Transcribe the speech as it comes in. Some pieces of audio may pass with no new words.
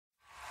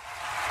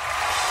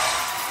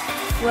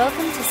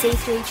Welcome to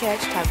C3 Church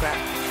Tuggerah.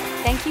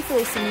 Thank you for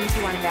listening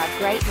to one of our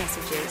great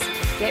messages.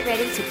 Get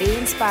ready to be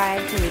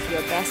inspired to live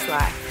your best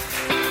life.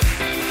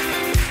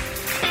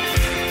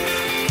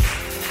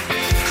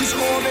 'Cause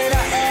all that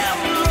I am,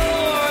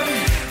 Lord,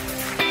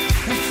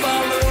 will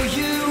follow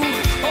you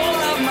all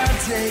of my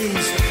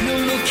days. No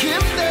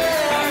looking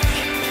back.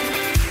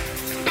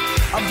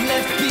 I've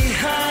left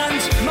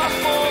behind my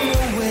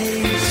former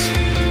ways.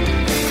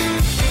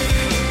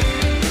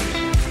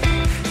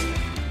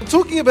 I'm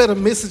talking about a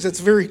message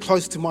that's very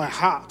close to my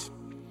heart.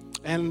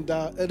 And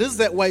it is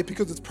that way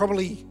because it's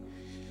probably,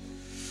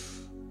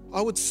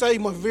 I would say,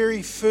 my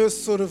very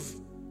first sort of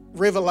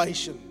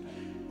revelation,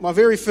 my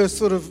very first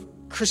sort of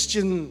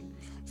Christian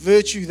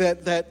virtue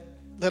that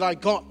I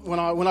got when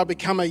I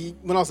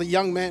was a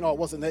young man. Oh, I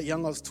wasn't that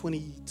young. I was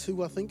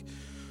 22, I think.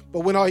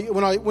 But when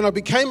I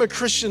became a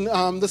Christian,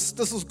 this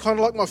was kind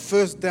of like my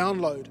first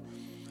download.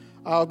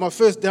 My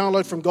first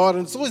download from God,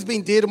 and it's always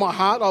been dear to my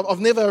heart. I've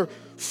never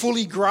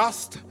fully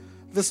grasped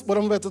what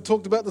I'm about to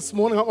talk about this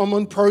morning. I'm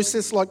in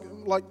process, like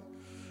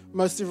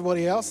most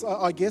everybody else.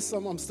 I guess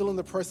I'm still in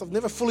the process. I've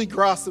never fully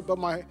grasped it, but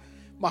my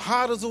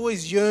heart has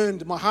always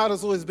yearned. My heart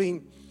has always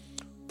been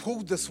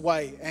pulled this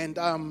way, and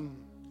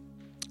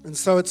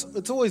so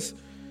it's always.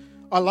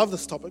 I love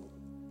this topic.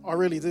 I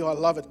really do. I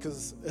love it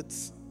because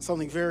it's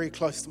something very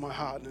close to my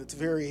heart, and it's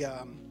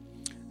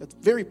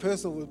very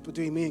personal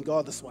between me and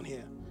God. This one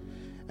here,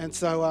 and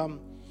so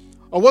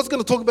I was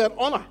going to talk about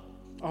honor.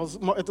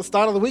 At the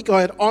start of the week, I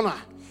had honor,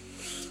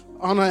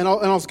 and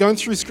I was going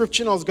through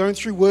scripture, and I was going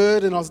through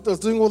word, and I was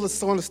doing all this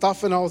kind of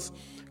stuff, and I was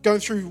going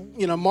through,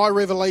 my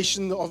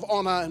revelation of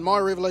honor and my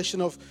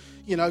revelation of,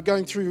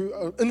 going through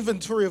an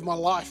inventory of my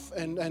life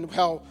and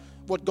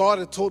what God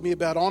had taught me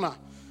about honor.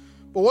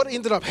 But what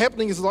ended up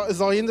happening is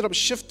I ended up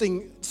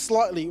shifting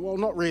slightly. Well,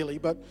 not really,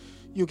 but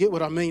you'll get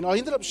what I mean. I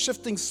ended up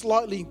shifting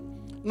slightly,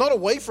 not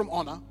away from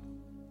honor,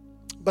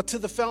 but to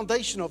the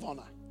foundation of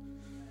honor.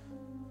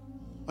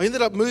 I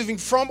ended up moving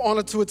from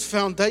honor to its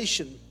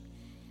foundation.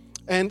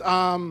 And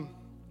I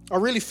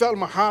really felt in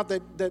my heart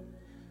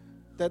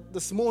that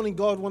this morning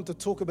God wanted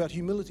to talk about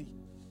humility.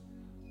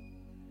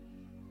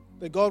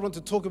 That God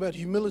wanted to talk about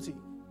humility.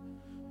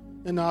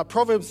 In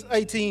Proverbs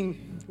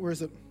 18, where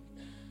is it?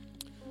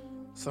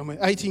 Somewhere,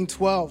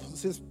 18:12, it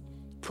says,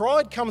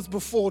 "Pride comes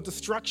before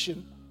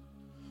destruction,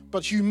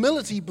 but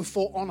humility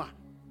before honor."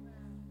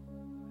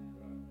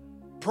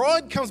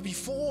 Pride comes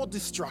before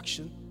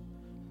destruction,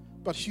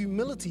 but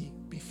humility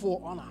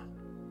before honor.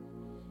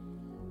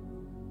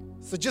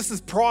 So just as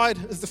pride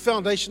is the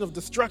foundation of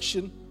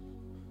destruction,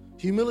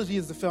 humility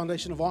is the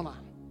foundation of honor.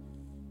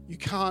 You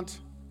can't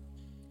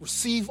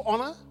receive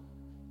honor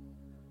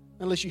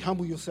unless you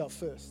humble yourself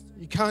first.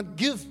 You can't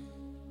give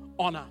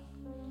honor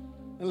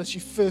unless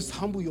you first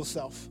humble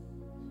yourself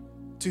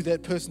to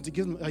that person to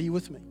give them. Are you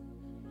with me?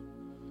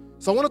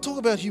 So I want to talk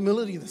about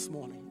humility this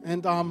morning.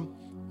 And I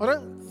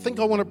don't think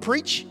I want to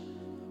preach.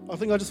 I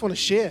think I just want to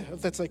share,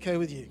 if that's okay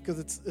with you, because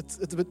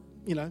it's a bit,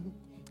 I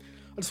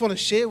just want to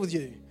share with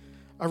you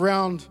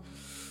around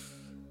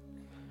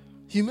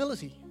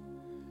humility.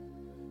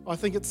 I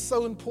think it's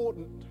so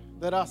important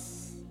that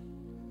us,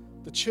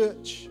 the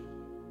church,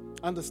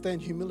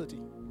 understand humility.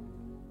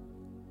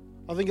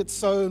 I think it's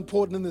so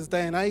important in this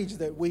day and age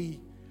that we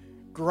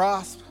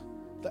grasp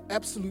the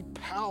absolute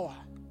power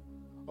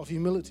of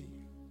humility.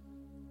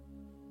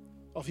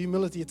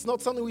 It's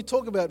not something we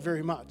talk about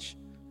very much.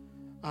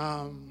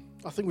 I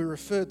think we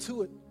refer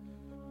to it.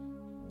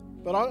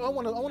 But I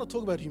want to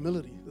talk about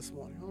humility this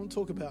morning. I want to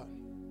talk about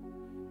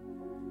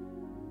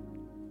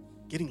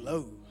getting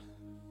low.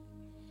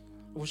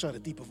 I wish I had a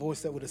deeper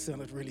voice. That would have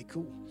sounded really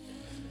cool.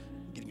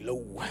 Getting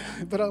low.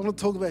 But I want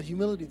to talk about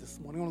humility this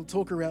morning. I want to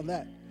talk around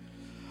that.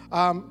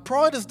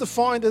 Pride is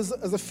defined as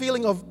a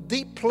feeling of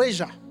deep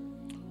pleasure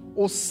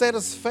or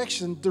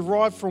satisfaction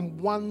derived from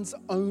one's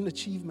own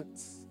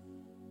achievements.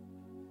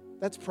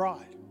 That's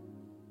pride.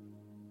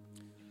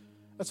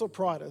 That's what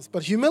pride is.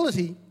 But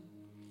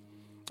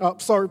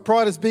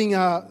pride is being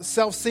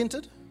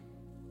self-centered.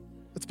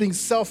 It's being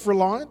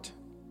self-reliant.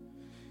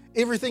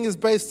 Everything is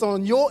based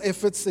on your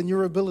efforts and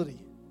your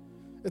ability.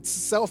 It's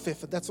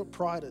self-effort. That's what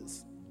pride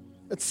is.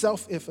 It's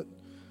self-effort.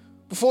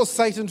 Before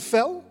Satan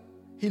fell,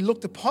 he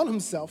looked upon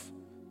himself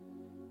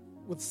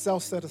with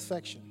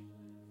self-satisfaction.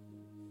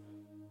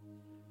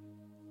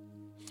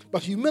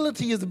 But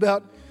humility is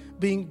about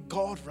being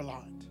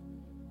God-reliant.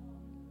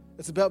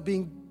 It's about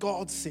being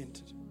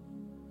God-centered.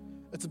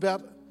 It's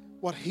about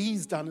what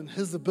he's done and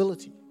his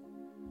ability.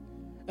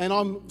 And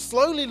I'm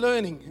slowly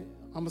learning.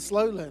 I'm a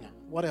slow learner,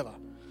 whatever.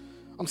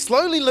 I'm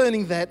slowly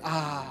learning that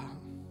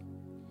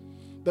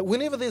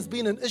whenever there's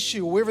been an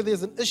issue, or wherever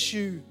there's an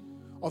issue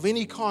of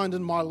any kind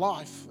in my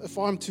life, if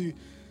I'm to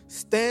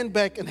stand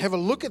back and have a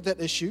look at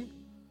that issue,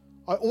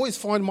 I always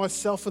find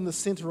myself in the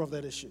center of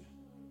that issue.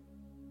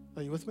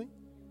 Are you with me?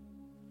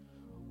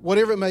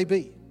 Whatever it may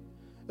be.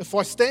 If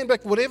I stand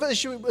back, whatever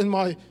issue in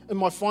my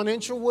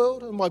financial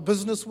world, in my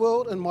business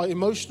world, in my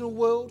emotional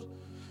world,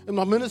 in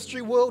my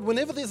ministry world,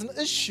 whenever there's an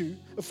issue,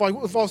 if I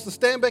was to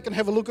stand back and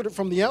have a look at it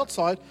from the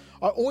outside,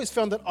 I always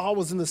found that I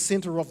was in the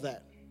center of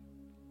that,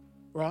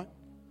 right?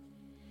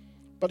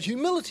 But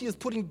humility is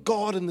putting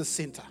God in the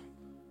center.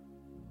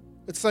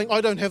 It's saying,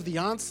 I don't have the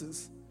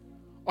answers.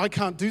 I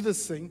can't do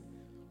this thing.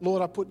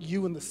 Lord, I put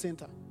you in the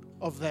center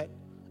of that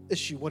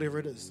issue, whatever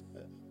it is.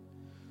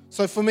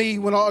 So for me,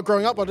 when I was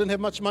growing up, I didn't have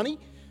much money.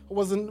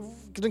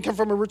 Didn't come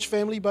from a rich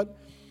family,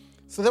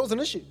 so that was an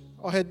issue.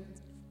 I had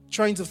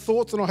trains of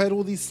thoughts and I had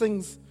all these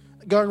things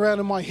going around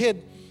in my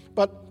head.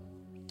 But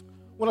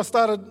when I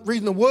started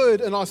reading the Word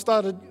and I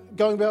started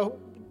going about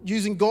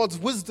using God's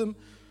wisdom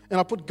and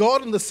I put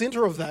God in the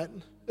center of that,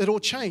 it all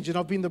changed, and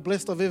I've been the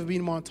blessed I've ever been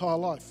in my entire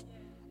life.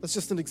 That's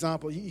just an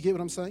example. You get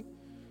what I'm saying?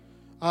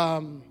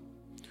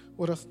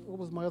 What else? What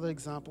was my other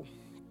example?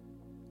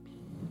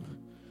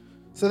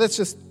 So that's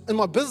just in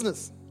my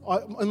business. I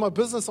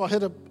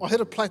hit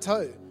a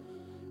plateau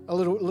a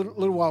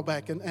little while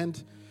back,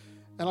 and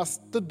I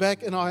stood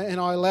back and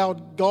I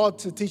allowed God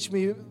to teach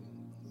me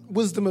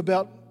wisdom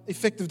about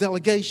effective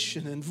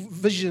delegation and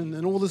vision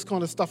and all this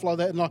kind of stuff like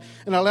that. And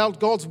I allowed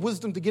God's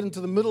wisdom to get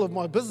into the middle of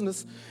my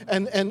business,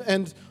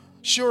 and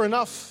sure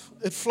enough,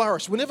 it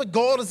flourished. Whenever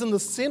God is in the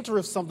center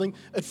of something,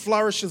 it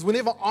flourishes.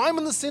 Whenever I'm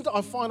in the center,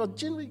 I find I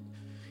generally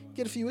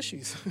get a few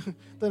issues. Don't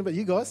know about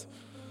you guys.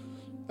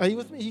 Are you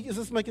with me? Is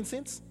this making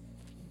sense?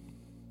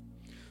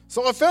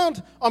 So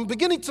I'm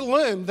beginning to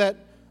learn that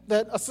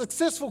a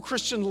successful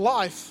Christian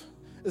life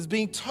is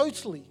being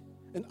totally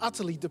and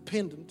utterly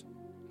dependent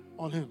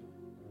on Him,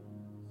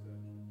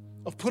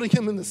 of putting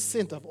Him in the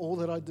center of all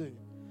that I do.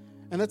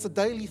 And that's a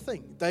daily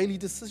thing, daily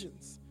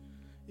decisions.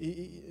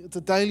 It's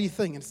a daily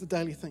thing, and it's a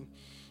daily thing.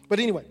 But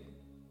anyway,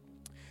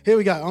 here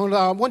we go.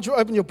 I want you to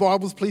open your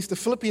Bibles, please, to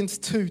Philippians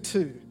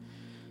 2:2.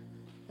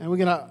 And we're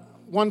going to,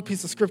 one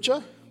piece of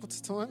scripture. What's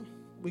the time?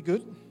 We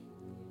good?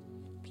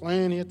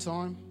 Plenty of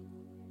time.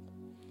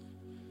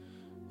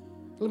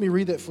 Let me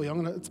read that for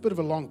you. It's a bit of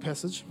a long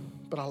passage,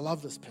 but I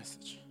love this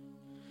passage.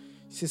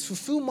 It says,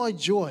 fulfill my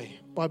joy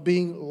by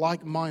being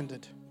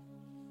like-minded,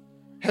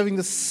 having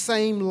the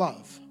same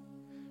love,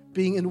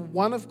 being in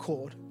one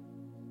accord,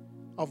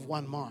 of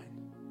one mind.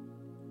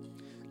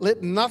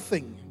 Let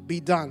nothing be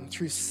done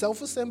through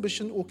selfish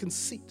ambition or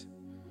conceit,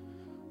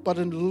 but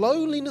in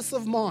lowliness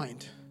of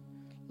mind,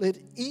 let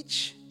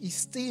each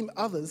esteem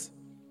others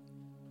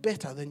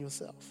better than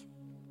yourself.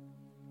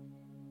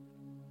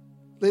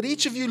 Let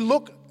each of you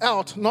look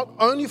out not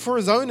only for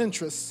his own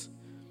interests,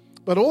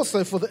 but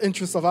also for the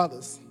interests of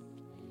others.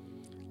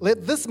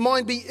 Let this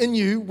mind be in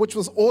you, which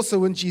was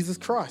also in Jesus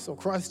Christ, or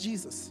Christ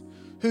Jesus,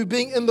 who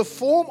being in the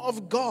form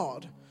of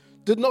God,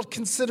 did not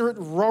consider it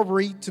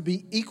robbery to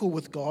be equal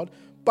with God,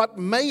 but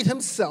made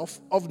himself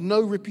of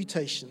no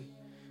reputation,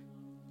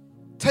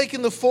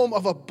 taking the form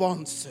of a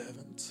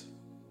bondservant,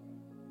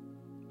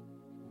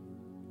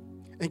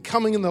 and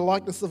coming in the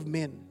likeness of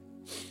men.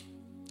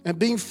 And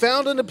being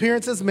found in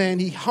appearance as man,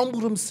 he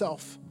humbled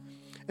himself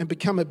and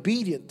became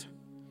obedient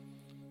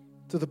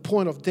to the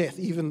point of death,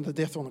 even the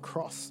death on the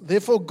cross.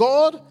 Therefore,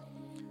 God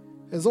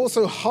has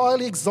also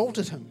highly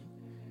exalted him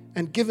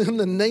and given him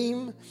the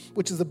name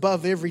which is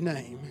above every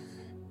name,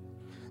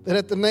 that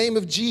at the name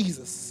of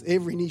Jesus,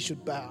 every knee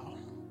should bow,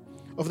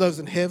 of those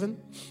in heaven,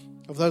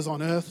 of those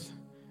on earth,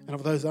 and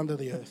of those under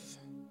the earth,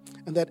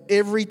 and that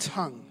every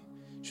tongue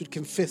should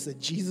confess that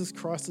Jesus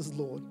Christ is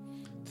Lord,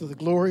 to the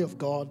glory of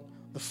God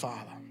the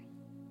Father.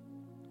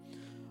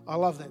 I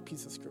love that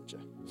piece of scripture.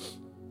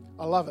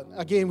 I love it.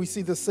 Again, we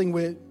see this thing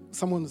where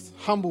someone's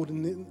humbled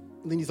and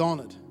then he's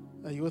honored.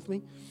 Are you with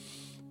me?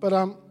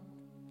 But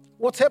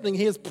what's happening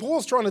here is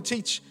Paul's trying to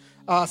teach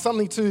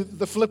something to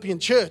the Philippian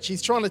church.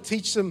 He's trying to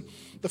teach them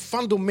the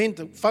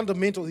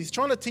fundamentals. He's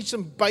trying to teach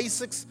them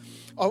basics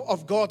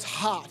of God's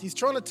heart. He's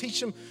trying to teach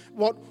them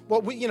what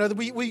we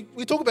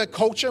talk about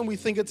culture and we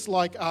think it's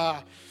like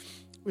an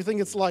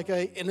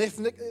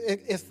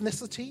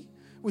ethnicity.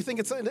 We think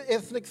it's an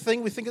ethnic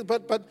thing.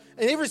 But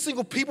in every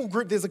single people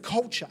group there's a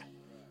culture.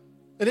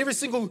 And every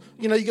single,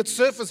 you get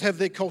surfers have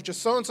their culture.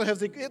 So-and-so has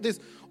there's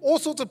all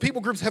sorts of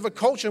people groups have a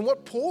culture. And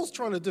what Paul's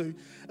trying to do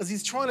is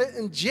he's trying to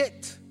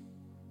inject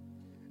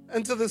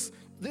into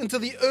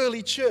the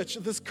early church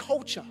this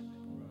culture.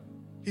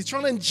 He's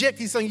trying to inject,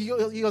 he's saying,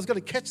 you guys got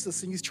to catch this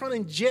thing. He's trying to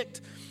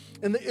inject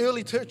in the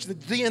early church the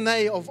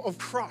DNA of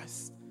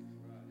Christ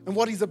and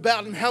what he's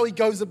about and how he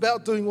goes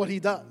about doing what he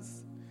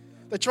does.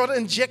 They try to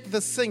inject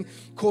this thing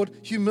called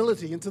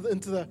humility into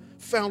the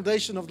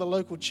foundation of the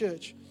local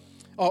church,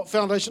 or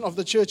foundation of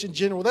the church in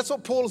general. That's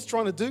what Paul is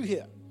trying to do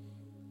here.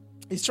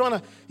 He's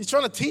trying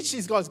to teach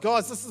these guys,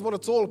 this is what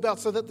it's all about,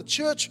 so that the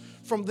church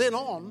from then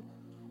on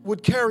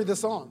would carry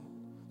this on,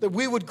 that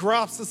we would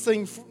grasp this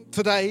thing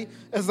today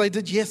as they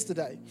did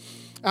yesterday.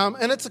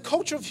 And it's a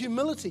culture of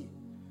humility.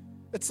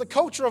 It's a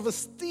culture of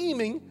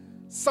esteeming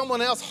someone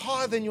else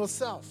higher than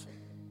yourself.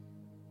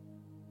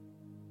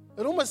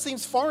 It almost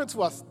seems foreign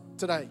to us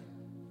today.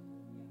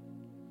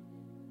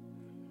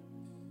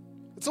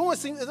 It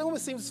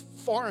almost seems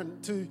foreign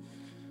to,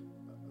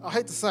 I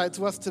hate to say it,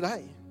 to us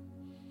today.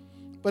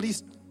 But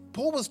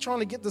Paul was trying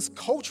to get this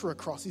culture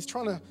across. He's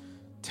trying to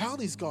tell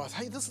these guys,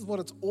 hey, this is what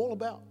it's all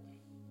about.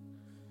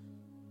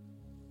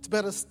 It's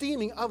about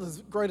esteeming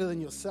others greater than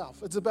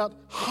yourself. It's about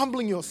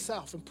humbling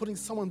yourself and putting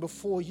someone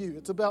before you.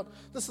 It's about,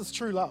 this is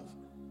true love,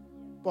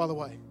 by the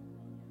way.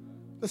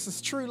 This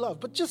is true love.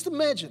 But just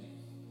imagine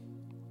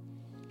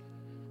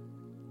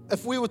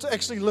if we were to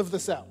actually live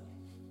this out.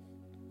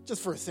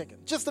 Just for a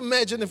second. Just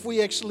imagine if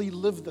we actually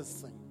live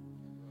this thing.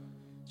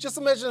 Just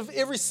imagine if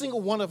every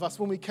single one of us,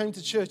 when we came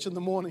to church in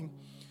the morning,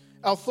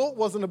 our thought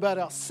wasn't about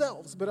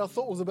ourselves, but our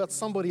thought was about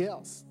somebody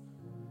else.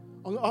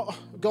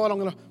 God, I'm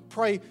going to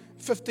pray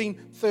 15,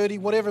 30,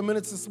 whatever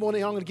minutes this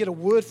morning. I'm going to get a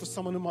word for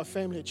someone in my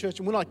family at church.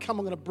 And when I come,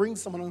 I'm going to bring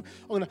someone. I'm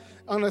going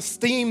to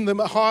esteem them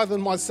higher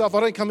than myself. I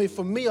don't come here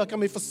for me. I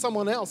come here for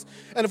someone else.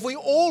 And if we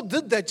all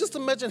did that, just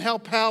imagine how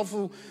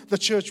powerful the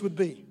church would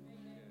be.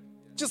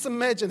 Just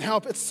imagine how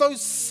it's so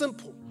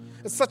simple.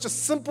 It's such a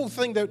simple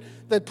thing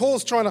that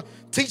Paul's trying to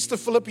teach the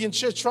Philippian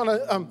church, trying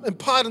to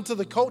impart into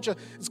the culture.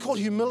 It's called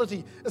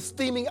humility,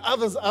 esteeming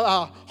others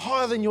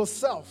higher than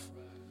yourself.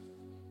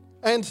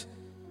 And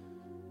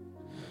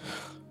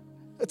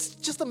it's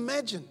just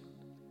imagine.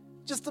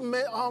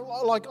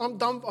 Like I'm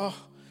done.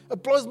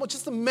 It blows my.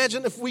 Just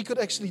imagine if we could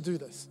actually do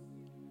this.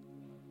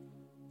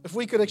 If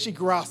we could actually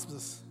grasp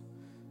this.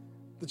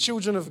 The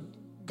children of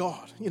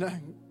God,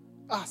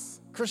 us,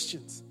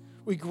 Christians,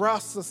 we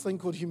grasp this thing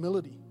called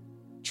humility.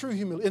 True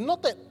humility. And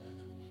not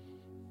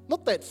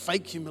that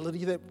fake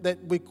humility that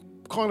we're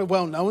kind of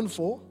well known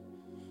for.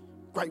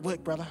 Great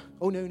work, brother.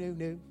 Oh, no.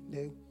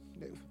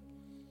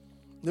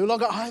 No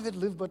longer I that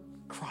live, but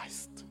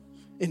Christ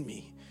in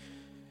me.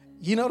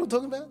 You know what I'm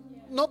talking about?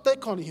 Not that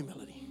kind of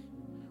humility.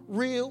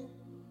 Real,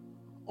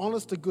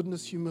 honest to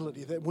goodness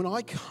humility. That when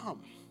I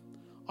come,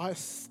 I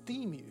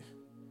esteem you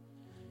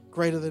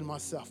greater than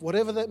myself.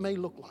 Whatever that may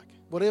look like.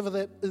 Whatever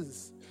that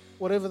is.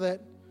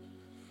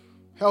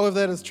 However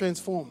that is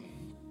transformed.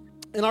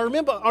 And I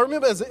remember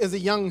as a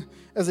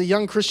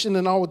young Christian,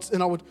 and I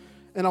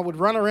would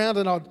run around,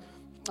 and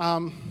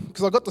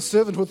because I got the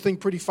servanthood thing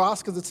pretty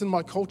fast because it's in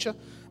my culture.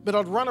 But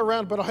I'd run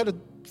around, but I had a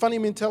funny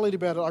mentality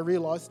about it. I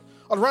realized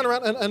I'd run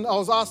around, and I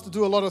was asked to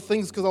do a lot of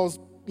things because I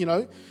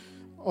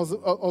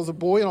was a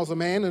boy and I was a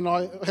man, and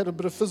I had a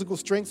bit of physical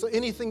strength. So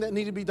anything that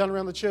needed to be done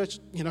around the church,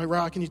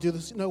 Ra, can you do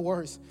this? No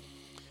worries.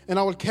 And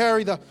I would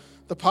carry the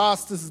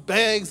pastor's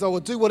bags. I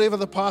would do whatever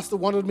the pastor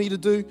wanted me to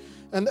do.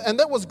 And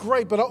that was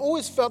great, but I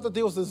always felt that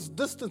there was this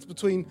distance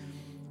between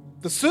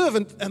the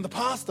servant and the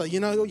pastor.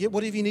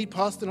 Whatever you need,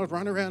 pastor, and I'd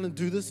run around and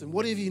do this, and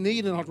whatever you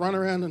need, and I'd run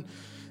around and,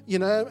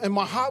 and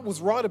my heart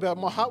was right about it.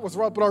 My heart was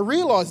right, but I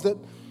realized that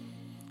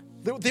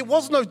there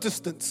was no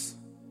distance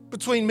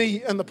between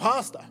me and the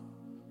pastor.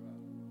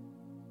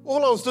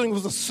 All I was doing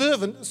was a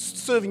servant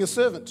serving a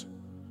servant.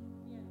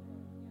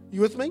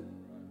 You with me?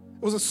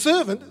 It was a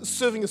servant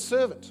serving a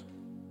servant.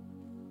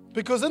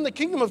 Because in the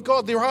kingdom of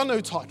God, there are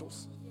no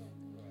titles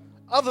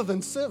other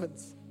than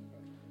servants.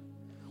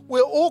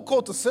 We're all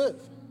called to serve.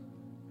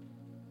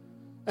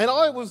 And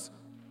I was,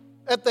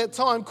 at that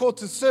time, called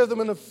to serve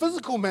them in a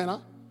physical manner,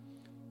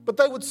 but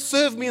they would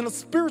serve me in a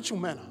spiritual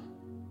manner.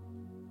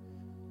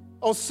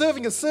 I was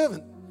serving a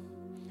servant.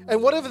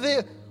 And what it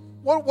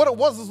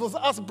was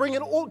us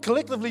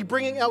collectively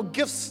bringing our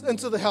gifts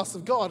into the house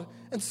of God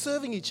and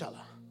serving each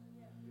other.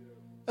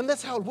 And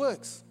that's how it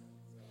works.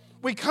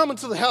 We come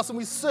into the house and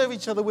we serve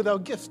each other with our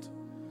gift.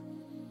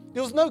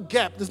 There was no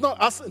gap. There's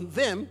not us and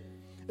them.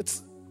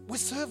 We're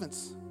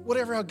servants,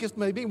 whatever our gift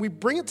may be. We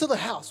bring it to the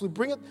house. We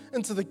bring it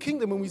into the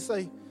kingdom and we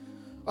say,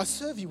 I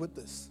serve you with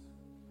this.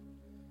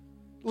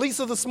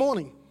 Lisa this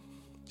morning,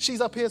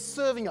 she's up here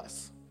serving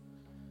us,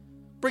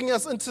 bringing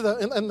us into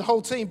and the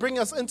whole team, bringing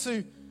us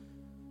into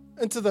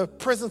the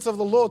presence of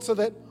the Lord so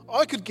that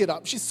I could get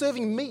up. She's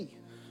serving me.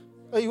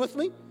 Are you with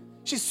me?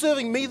 She's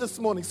serving me this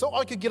morning so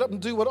I could get up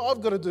and do what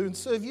I've got to do and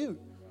serve you.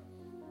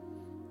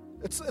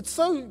 It's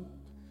so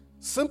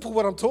simple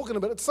what I'm talking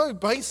about. It's so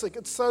basic.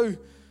 It's so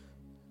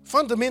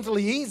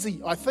fundamentally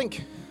easy, I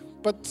think,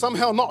 but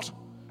somehow not.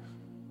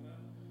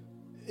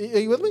 Are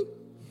you with me?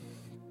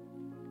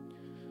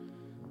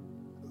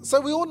 So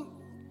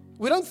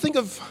we don't think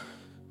of,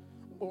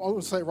 well, I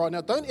will say it right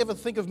now, don't ever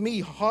think of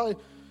me high.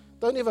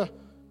 Don't ever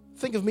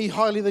think of me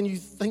highly than you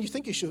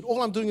think you should.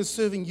 All I'm doing is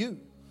serving you.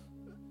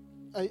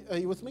 Are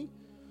you with me?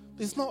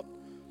 There's not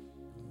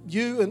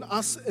you and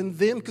us and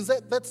them, because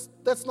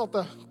that's not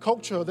the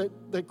culture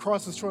that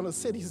Christ is trying to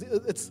set.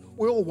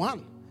 We're all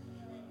one.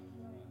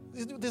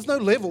 There's no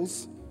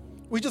levels.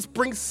 We just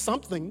bring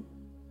something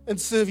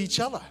and serve each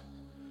other,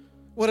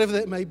 whatever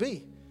that may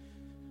be.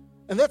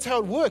 And that's how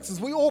it works, is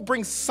we all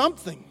bring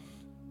something.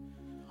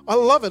 I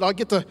love it. I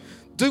get to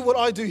do what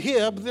I do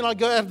here, but then I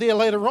go out there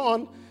later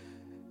on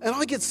and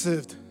I get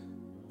served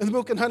in the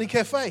Milk and Honey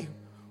Cafe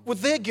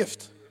with their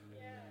gift.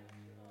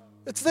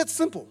 It's that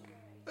simple.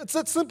 It's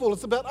that simple.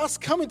 It's about us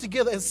coming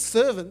together as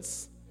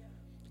servants,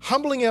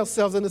 humbling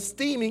ourselves and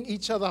esteeming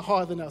each other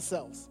higher than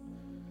ourselves.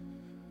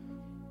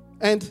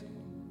 And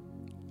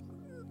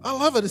I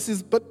love it. It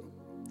says, but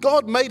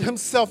God made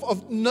himself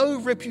of no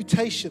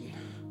reputation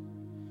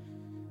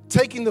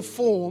taking the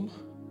form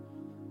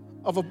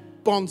of a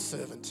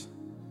bondservant.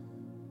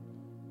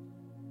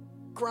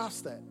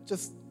 Grasp that.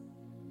 Just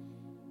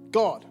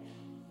God.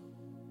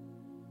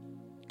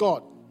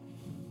 God.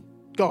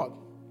 God.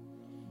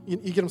 You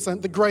get what I'm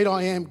saying? The great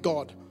I am,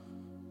 God.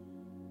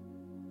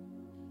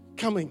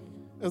 Coming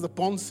as a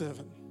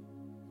bondservant.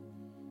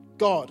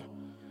 God.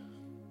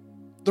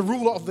 The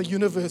ruler of the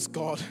universe,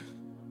 God.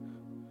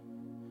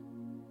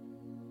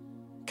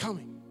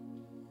 Coming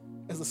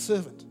as a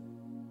servant.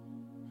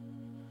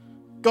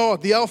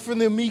 God, the Alpha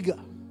and the Omega.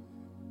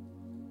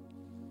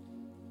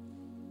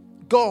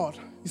 God,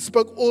 He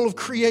spoke all of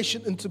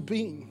creation into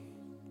being.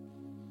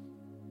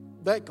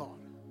 That God.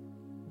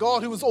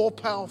 God who is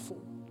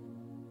all-powerful.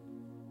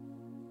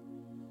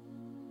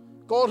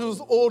 God who is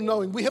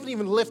all-knowing. We haven't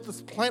even left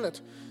this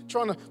planet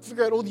trying to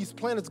figure out all these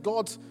planets.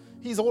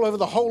 He's all over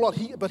the whole lot.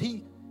 But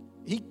he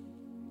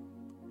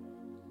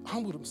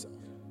humbled Himself.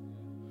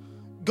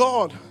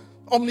 God,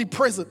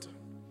 omnipresent.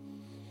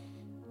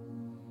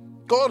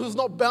 God who's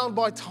not bound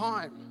by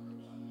time.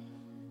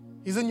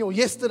 He's in your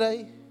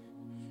yesterday,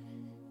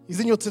 He's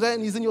in your today,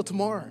 and He's in your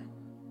tomorrow.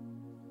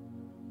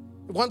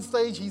 At one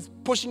stage, He's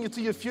pushing you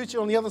to your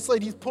future. On the other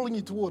side, He's pulling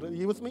you toward it. Are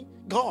you with me?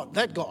 God,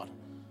 that God.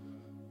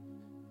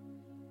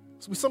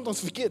 So we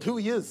sometimes forget who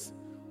He is.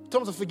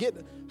 Sometimes I forget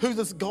who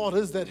this God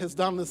is that has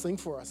done this thing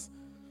for us.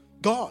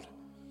 God.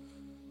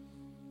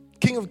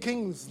 King of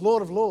kings,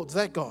 Lord of lords,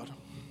 that God.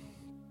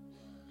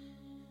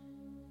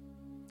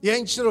 The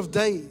Ancient of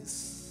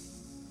Days.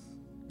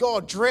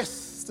 God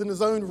dressed in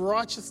His own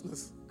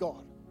righteousness.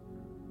 God.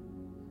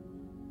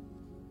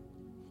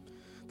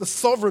 The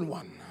Sovereign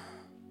One.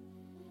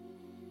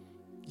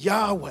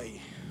 Yahweh.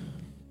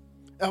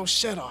 El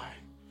Shaddai.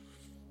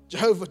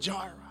 Jehovah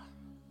Jireh.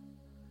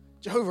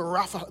 Jehovah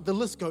Rapha. The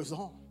list goes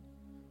on.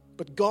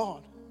 But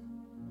God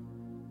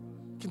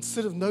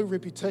considered no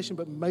reputation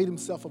but made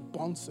Himself a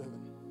bondservant.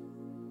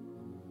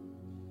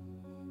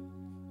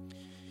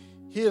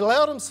 He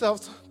allowed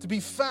Himself to be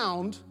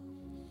found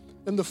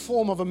in the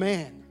form of a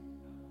man.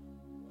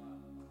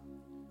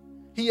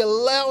 He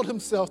allowed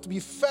Himself to be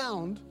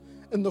found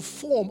in the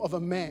form of a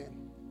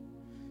man.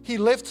 He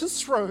left His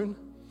throne.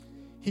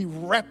 He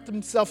wrapped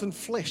Himself in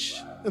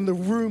flesh in the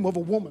womb of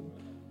a woman.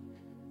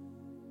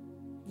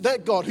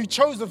 That God who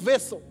chose a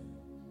vessel,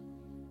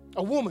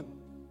 a woman.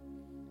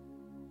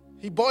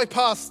 He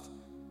bypassed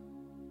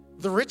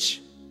the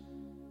rich.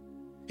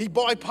 He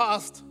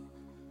bypassed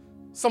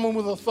someone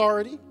with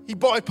authority. He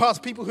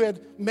bypassed people who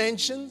had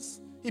mansions.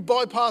 He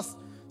bypassed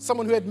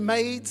someone who had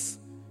maids.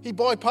 He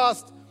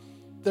bypassed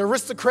the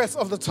aristocrats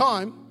of the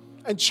time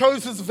and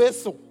chose His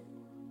vessel,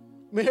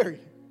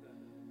 Mary.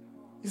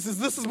 He says,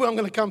 this is where I'm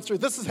going to come through.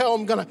 This is how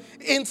I'm going to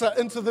enter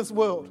into this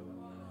world.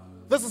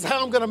 This is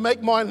how I'm going to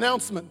make my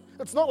announcement.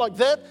 It's not like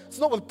that. It's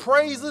not with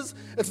praises.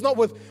 It's not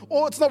with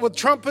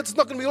trumpets. It's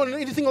not going to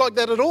be anything like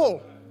that at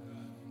all.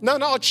 No,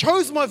 I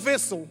chose my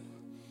vessel.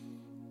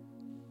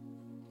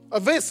 A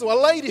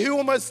lady who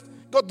almost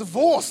got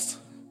divorced.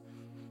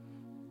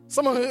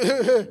 Someone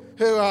who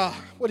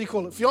what do you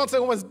call it? Fiance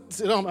almost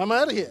said, I'm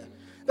out of here.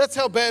 That's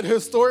how bad her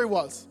story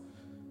was.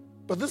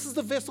 But this is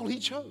the vessel He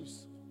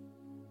chose.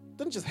 It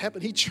didn't just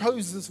happen. He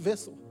chose this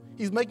vessel.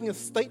 He's making a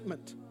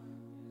statement.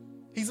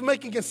 He's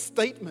making a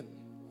statement.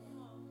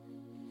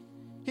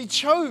 He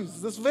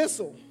chose this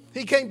vessel.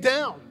 He came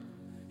down.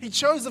 He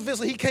chose the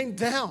vessel. He came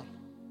down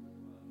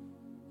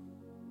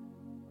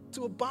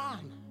to a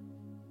barn.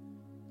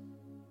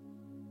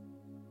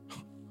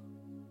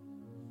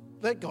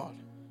 That God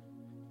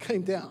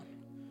came down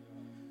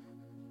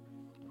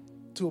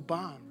to a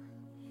barn.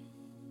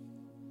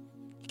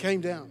 He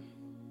came down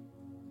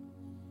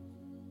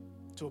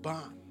to a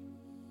barn.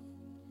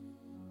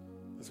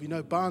 As we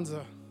know, barns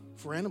are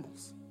for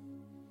animals.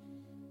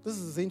 This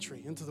is His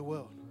entry into the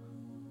world.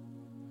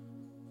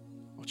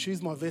 I'll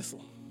choose my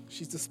vessel.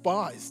 She's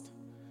despised.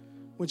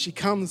 When she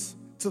comes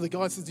to the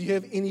guy and says, do you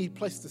have any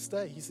place to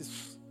stay? He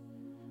says,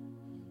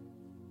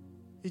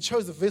 He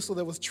chose a vessel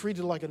that was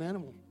treated like an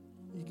animal.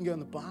 You can go in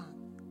the barn.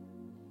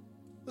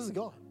 This is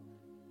God.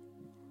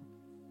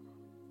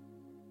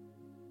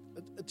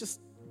 It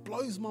just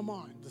blows my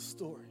mind, this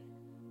story.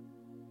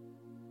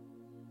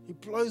 He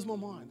blows my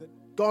mind that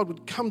God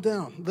would come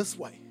down this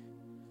way.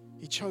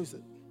 He chose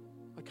it.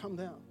 I come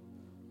down.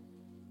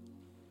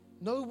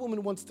 No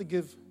woman wants to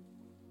give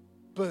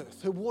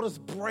birth. Her waters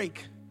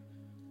break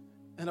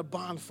in a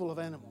barn full of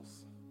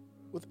animals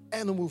with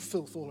animal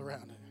filth all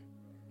around her.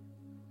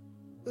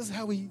 This is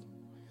how He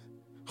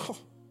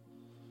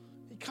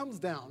comes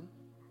down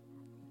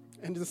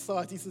and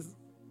decides, He says,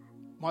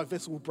 my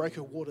vessel will break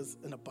her waters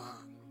in a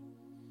barn.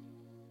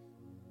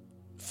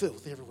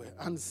 Filth everywhere,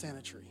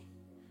 unsanitary.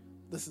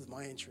 This is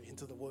my entry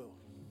into the world.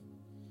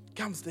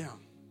 Comes down.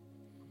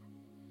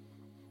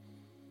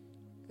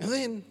 And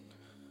then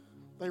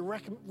they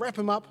wrap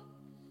him up.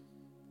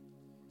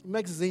 He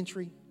makes his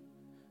entry,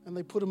 and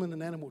they put him in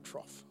an animal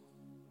trough.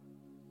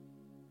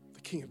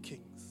 The King of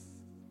Kings.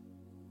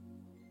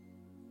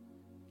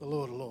 The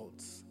Lord of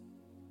Lords.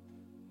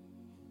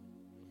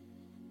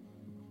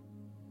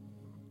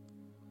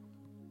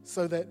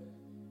 So that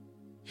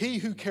He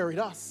who carried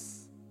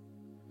us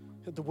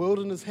had the world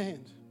in his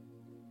hand,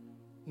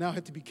 now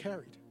had to be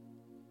carried.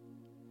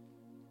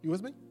 You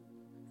with me?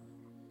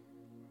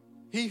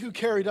 He who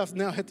carried us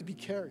now had to be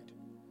carried.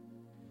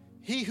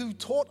 He who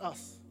taught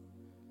us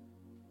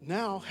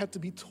now had to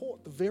be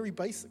taught the very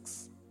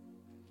basics.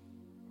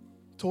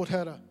 Taught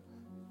how to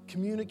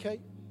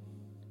communicate,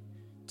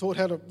 taught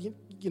how to,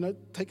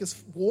 take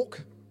his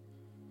walk.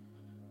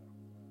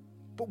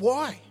 But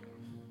why?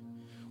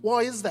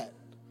 Why is that?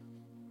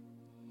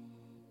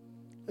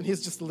 And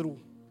here's just a little.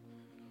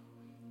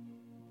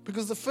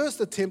 Because the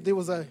first attempt,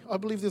 I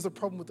believe there's a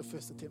problem with the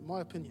first attempt, my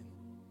opinion.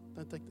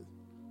 Don't take this.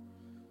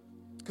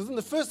 Because in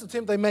the first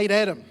attempt, they made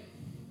Adam.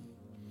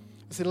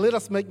 They said, let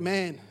us make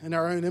man in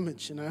our own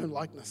image, in our own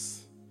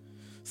likeness.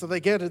 So they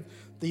gathered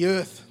the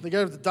earth, they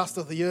gathered the dust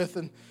of the earth,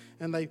 and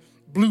they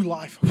blew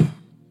life.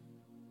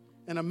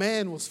 And a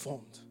man was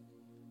formed,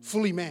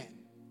 fully man.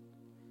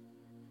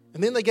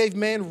 And then they gave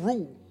man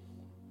rule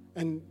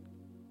and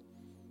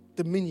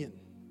dominion.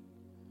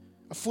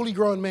 A fully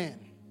grown man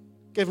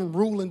gave him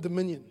rule and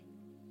dominion.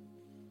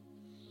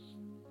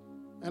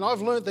 And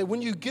I've learned that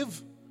when you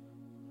give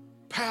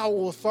power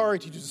or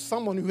authority to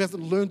someone who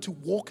hasn't learned to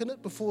walk in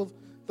it before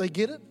they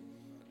get it,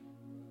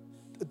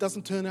 it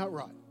doesn't turn out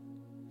right.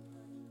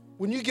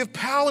 When you give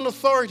power and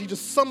authority to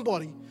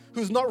somebody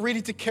who's not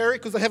ready to carry it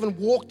because they haven't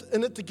walked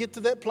in it to get to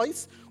that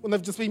place, when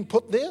they've just been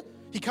put there,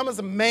 he comes as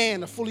a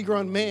man, a fully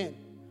grown man,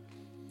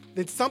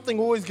 then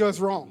something always goes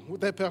wrong with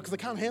that power because they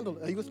can't handle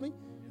it. Are you with me?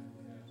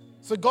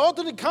 So God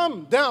didn't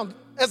come down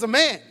as a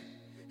man.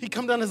 He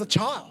come down as a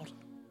child.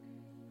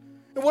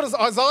 And what does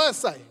Isaiah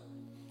say?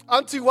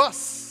 Unto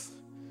us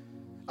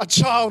a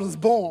child is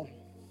born.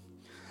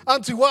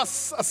 Unto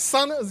us a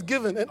son is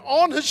given. And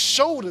on his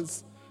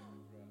shoulders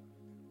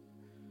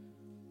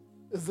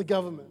is the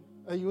government.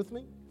 Are you with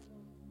me?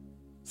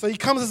 So he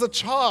comes as a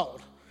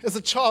child,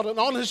 and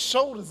on his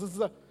shoulders is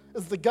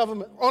the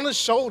government. On his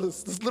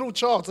shoulders, this little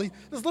child. So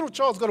this little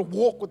child's got to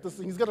walk with this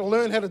thing. He's got to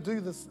learn how to do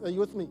this. Are you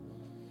with me?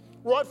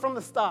 Right from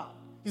the start.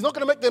 He's not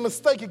going to make that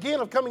mistake again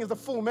of coming as a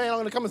full man. I'm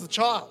going to come as a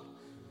child.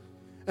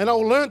 And I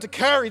will learn to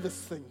carry this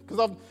thing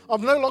because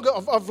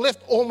I've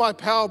left all my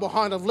power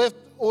behind. I've left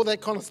all that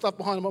kind of stuff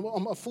behind.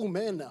 I'm a full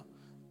man now.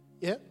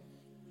 Yeah?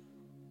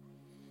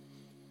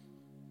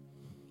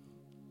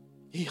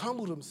 He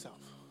humbled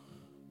himself.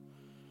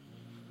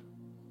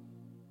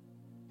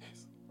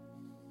 Yes.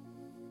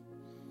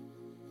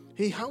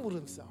 He humbled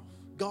himself.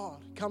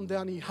 God come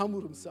down, he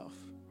humbled himself.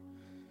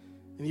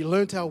 And he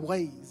learned our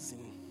ways.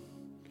 And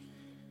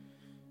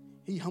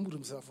he humbled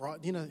himself, right?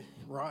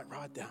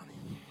 Right down.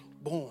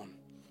 Born.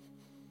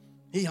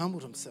 He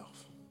humbled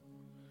himself.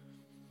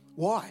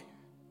 Why?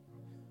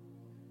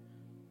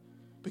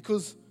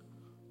 Because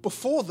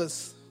before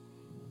this,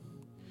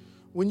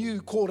 when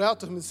you called out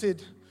to him and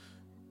said,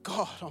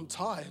 God, I'm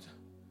tired,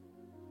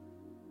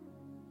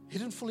 he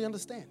didn't fully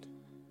understand.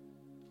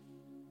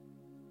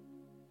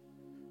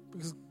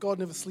 Because God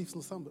never sleeps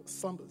nor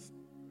slumbers.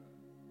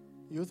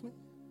 You with me?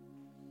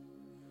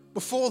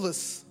 Before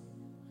this,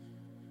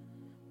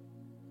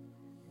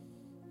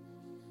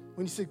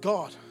 when you said,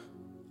 God,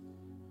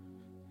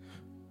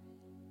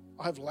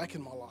 I have lack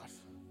in my life.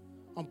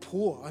 I'm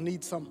poor. I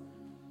need some.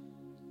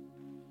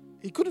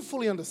 He couldn't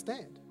fully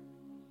understand.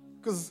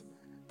 Because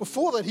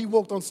before that, he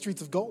walked on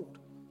streets of gold.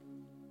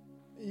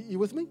 You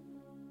with me?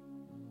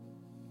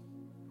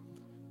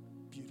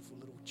 Beautiful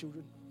little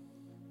children.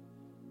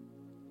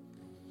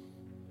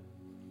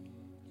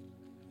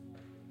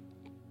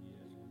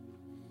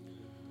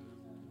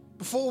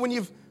 When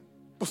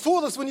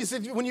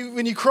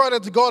you cried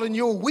out to God and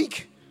you were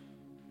weak,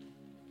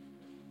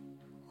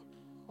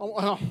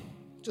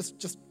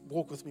 just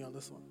walk with me on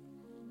this one.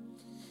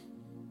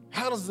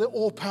 How does the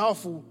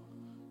all-powerful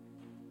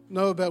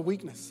know about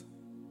weakness?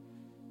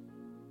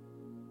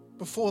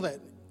 Before that,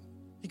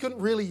 he couldn't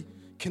really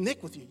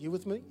connect with you. You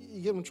with me?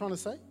 You get what I'm trying to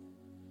say?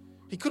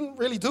 He couldn't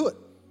really do it.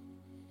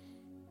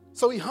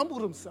 So he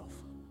humbled himself.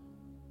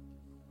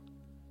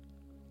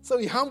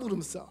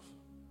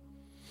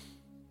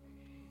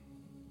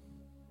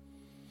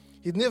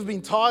 He'd never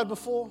been tired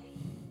before,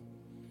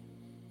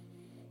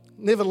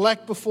 never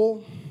lacked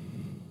before.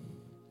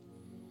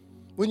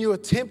 When you were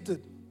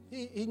tempted,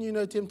 he knew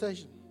no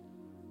temptation.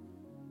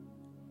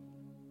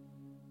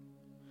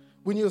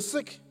 When you were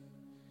sick,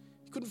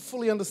 he couldn't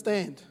fully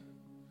understand.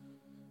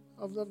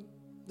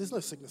 There's no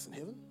sickness in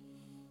heaven.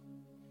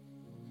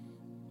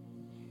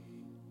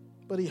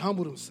 But he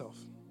humbled himself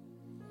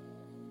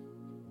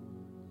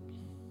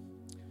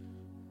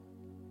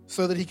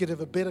so that he could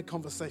have a better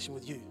conversation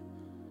with you.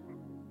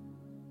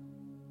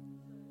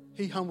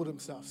 He humbled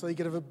himself so he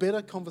could have a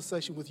better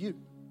conversation with you.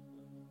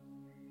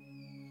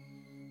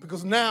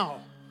 Because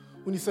now,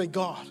 when you say,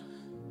 God,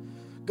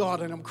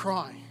 and I'm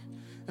crying,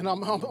 and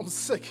I'm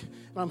sick,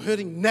 and I'm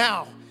hurting,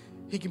 now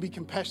he can be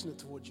compassionate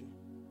towards you.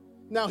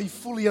 Now he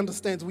fully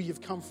understands where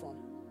you've come from.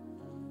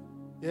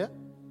 Yeah?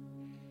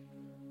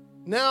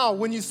 Now,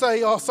 when you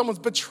say, oh, someone's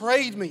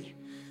betrayed me,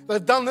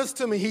 they've done this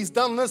to me, he's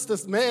done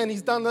this man,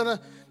 he's done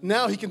that.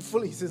 Now he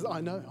says,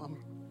 I know,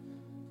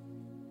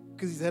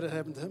 because he's had it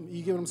happen to him.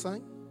 You get what I'm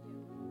saying?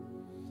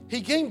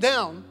 He came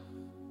down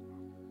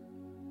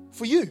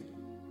for you.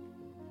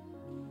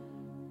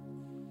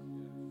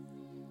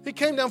 He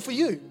came down for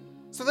you.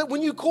 So that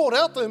when you called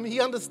out to him,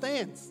 he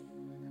understands.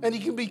 And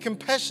he can be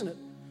compassionate.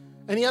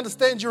 And he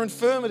understands your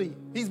infirmity.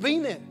 He's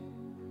been there.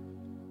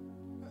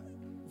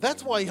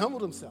 That's why he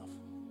humbled himself.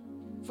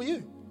 For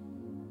you.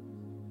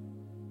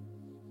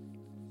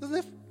 Isn't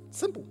that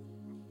simple?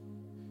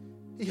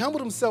 He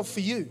humbled himself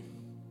for you.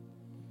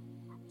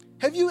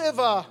 Have you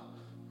ever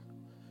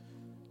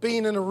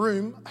been in a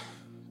room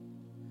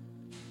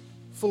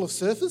full of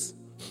surfers?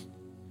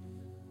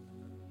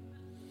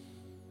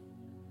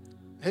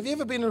 Have you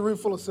ever been in a room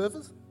full of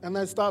surfers and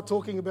they start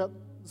talking about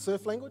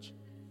surf language?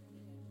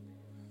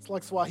 It's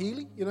like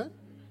Swahili, you know?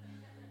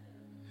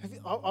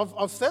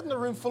 I've sat in a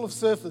room full of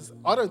surfers.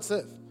 I don't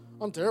surf.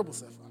 I'm a terrible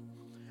surfer.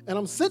 And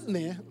I'm sitting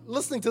there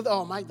listening to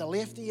oh, mate, the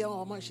lefty,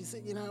 oh, mate, she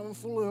said, I'm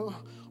full of...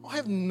 I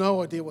have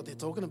no idea what they're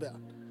talking about.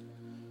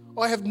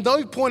 I have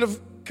no point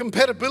of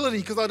compatibility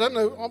because I don't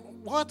know,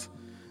 what?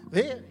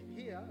 They're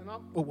here and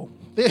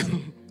they're,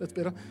 that's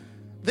better.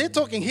 They're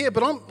talking here,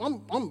 but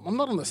I'm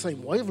not on the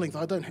same wavelength.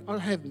 I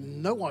have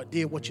no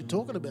idea what you're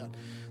talking about.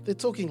 They're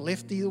talking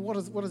lefty. What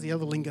is the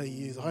other lingo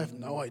you use? I have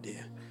no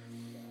idea.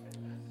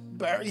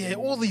 But yeah,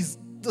 all this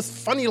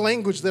funny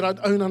language that I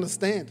don't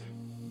understand.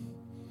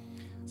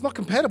 It's not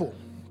compatible.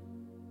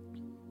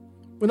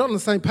 We're not on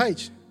the same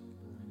page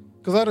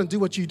because I don't do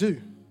what you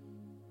do.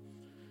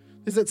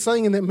 There's that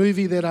saying in that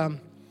movie that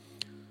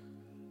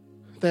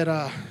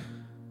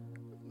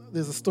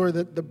there's a story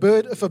that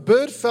if a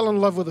bird fell in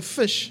love with a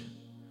fish,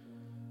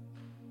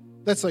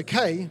 that's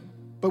okay,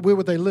 but where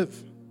would they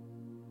live?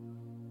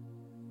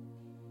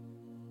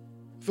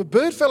 If a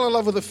bird fell in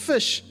love with a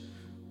fish,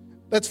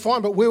 that's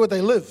fine, but where would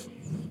they live?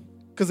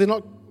 Because they're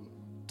not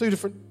two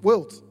different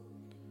worlds.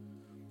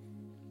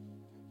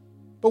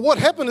 But what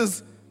happened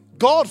is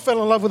God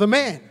fell in love with a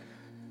man,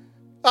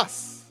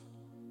 us.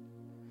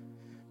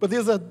 But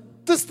there's a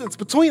distance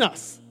between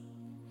us.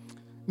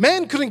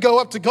 Man couldn't go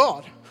up to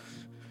God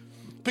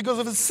because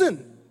of his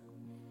sin,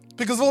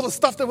 because of all the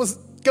stuff that was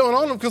going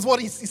on, because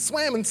he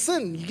swam in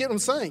sin. You get what I'm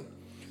saying?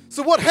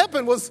 So what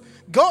happened was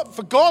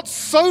for God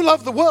so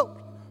loved the world.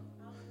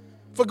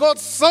 For God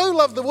so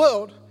loved the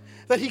world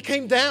that he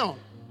came down.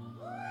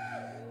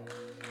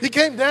 He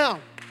came down.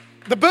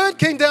 The bird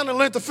came down and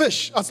learned to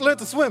fish. Us learned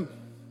to swim.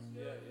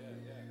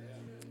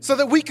 So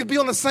that we could be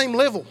on the same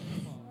level.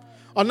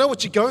 I know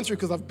what you're going through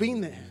because I've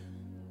been there.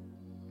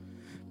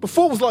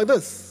 Before it was like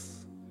this.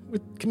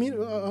 With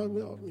community,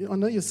 I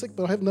know you're sick,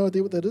 but I have no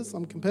idea what that is.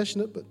 I'm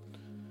compassionate, but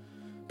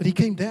he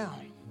came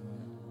down.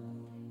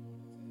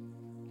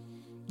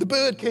 The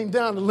bird came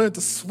down and learned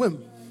to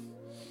swim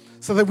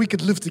so that we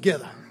could live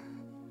together.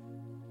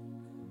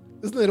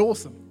 Isn't that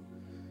awesome?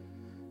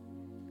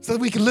 So that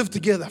we could live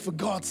together, for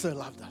God so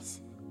loved us.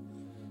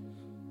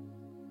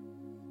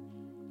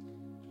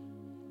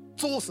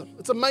 It's awesome.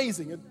 It's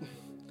amazing. It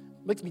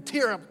makes me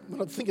tear up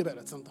when I think about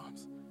it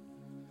sometimes.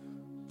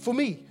 For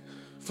me,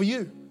 for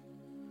you.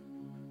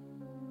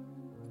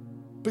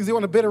 Because he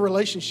wanted a better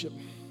relationship.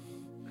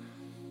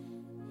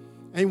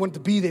 And he wanted to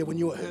be there when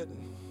you were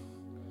hurting.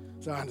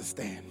 So I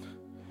understand.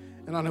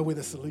 And I know where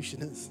the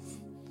solution is.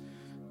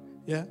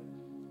 Yeah?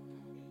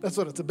 That's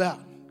what it's about.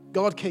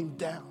 God came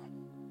down.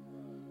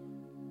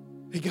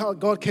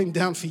 God came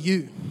down for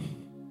you.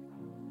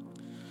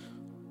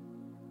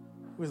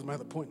 Where's my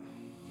other point?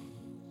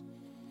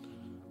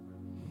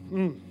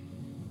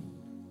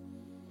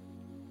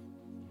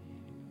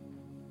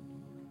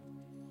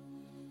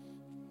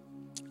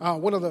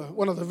 One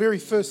of the very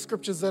first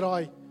scriptures that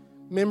I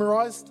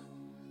memorized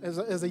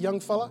as a young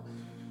fella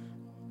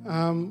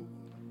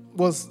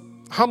was,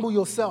 humble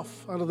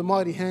yourself under the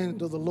mighty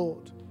hand of the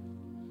Lord,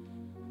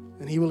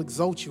 and he will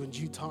exalt you in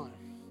due time.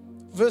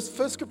 First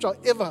scripture I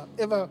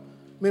ever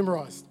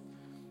memorized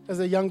as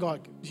a young guy.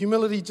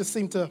 Humility just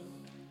seemed to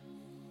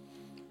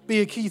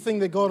be a key thing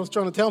that God was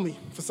trying to tell me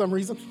for some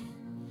reason.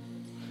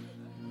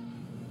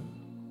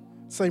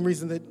 Same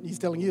reason that he's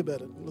telling you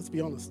about it, let's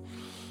be honest.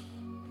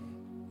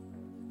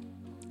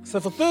 So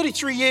for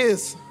 33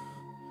 years,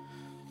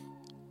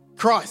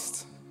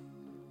 Christ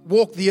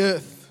walked the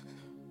earth,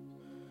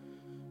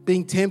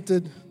 being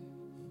tempted,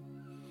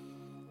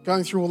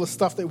 going through all the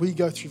stuff that we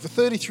go through. For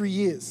 33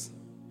 years,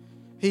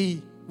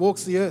 he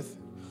walks the earth.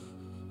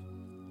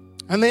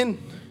 And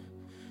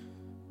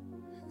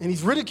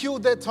he's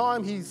ridiculed that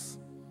time. He's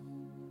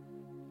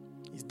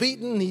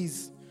beaten.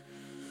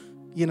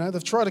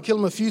 They've tried to kill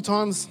him a few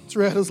times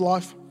throughout his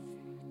life.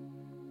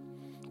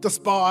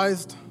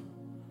 Despised.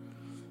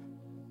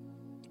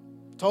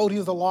 Told he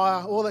was a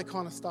liar, all that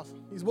kind of stuff.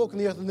 He's walking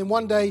the earth, and then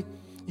one day,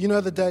 you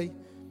know the day,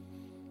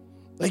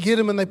 they get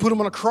him and they put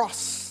him on a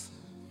cross.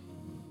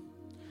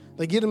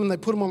 They get him and they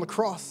put him on the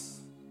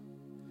cross.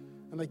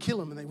 And they kill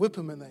him and they whip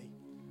him and they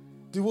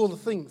do all the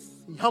things.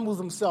 He humbles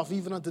himself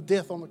even unto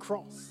death on the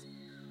cross.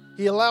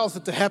 He allows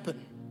it to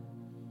happen.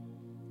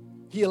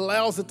 He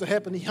allows it to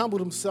happen. He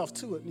humbled himself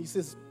to it and he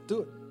says,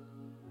 do it.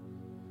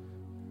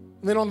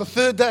 And then on the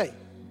third day,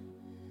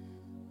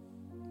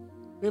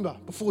 Remember,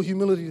 before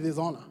humility, there's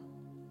honor.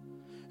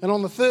 And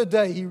on the third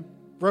day, he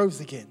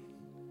rose again.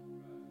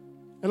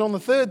 And on the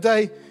third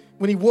day,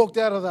 when he walked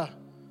out of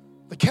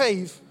the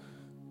cave,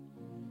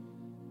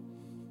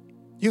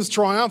 he was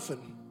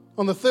triumphant.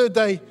 On the third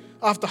day,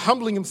 after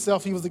humbling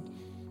himself, he was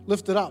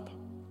lifted up.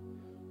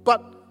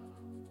 But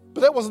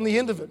that wasn't the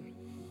end of it.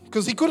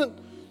 Because he couldn't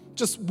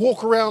just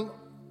walk around.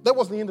 That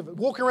wasn't the end of it.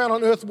 Walking around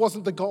on earth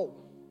wasn't the goal.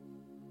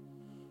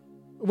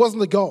 It wasn't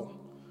the goal.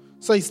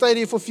 So he stayed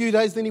here for a few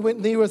days, then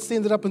he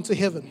ascended up into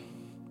heaven.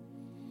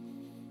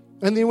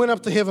 And then he went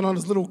up to heaven on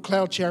his little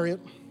cloud chariot.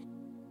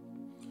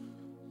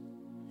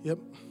 Yep,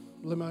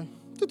 limo.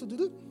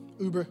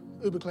 Uber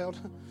cloud.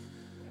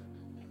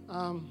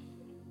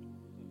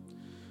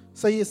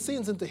 So he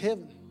ascends into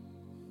heaven.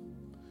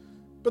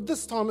 But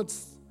this time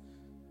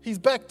he's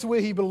back to where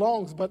he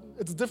belongs, but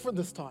it's different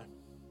this time.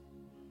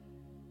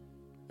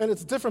 And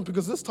it's different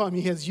because this time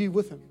he has you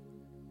with him.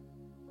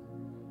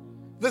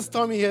 This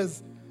time he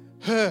has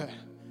her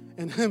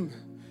and him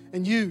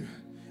and you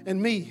and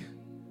me.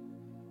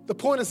 The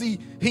point is he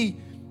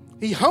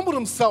humbled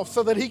himself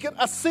so that he could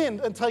ascend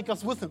and take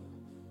us with him.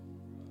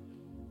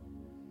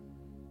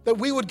 That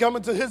we would come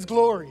into his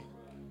glory.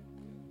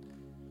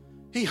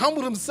 He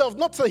humbled himself,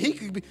 not so he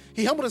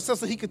humbled himself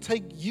so he could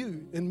take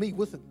you and me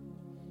with him.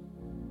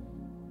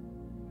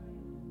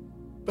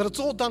 But it's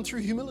all done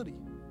through humility.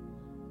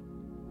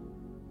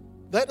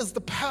 That is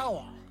the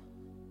power.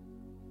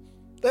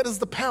 That is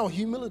the power,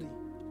 humility.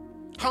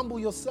 Humble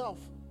yourself.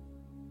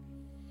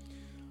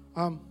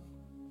 I've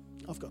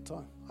got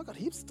time. I've got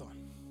heaps of time.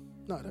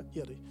 No, I don't.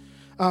 Yeah,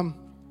 I do.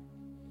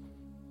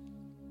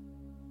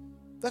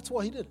 That's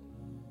why he did it.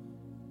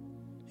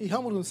 He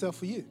humbled himself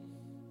for you.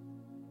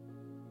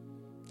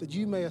 That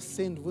you may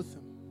ascend with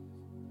him.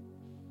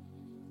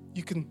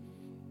 You can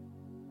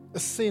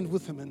ascend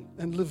with him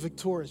and live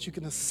victorious. You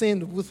can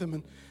ascend with him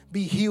and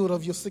be healed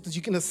of your sickness.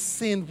 You can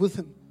ascend with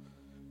him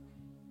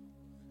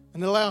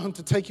and allow him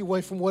to take you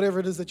away from whatever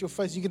it is that you're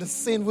facing. You can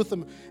ascend with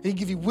him and he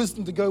give you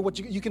wisdom to go.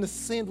 You can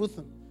ascend with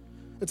him.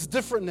 It's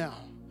different now.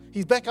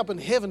 He's back up in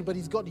heaven, but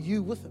he's got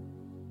you with him.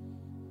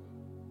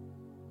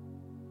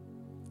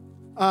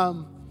 I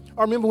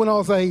remember when I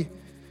was a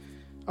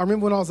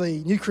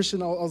new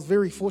Christian, I was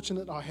very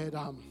fortunate. I had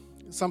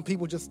some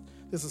people there's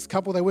this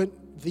couple, they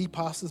weren't the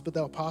pastors, but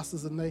they were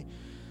pastors, and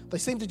they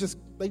seemed to just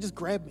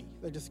grab me.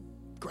 They just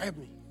grabbed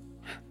me.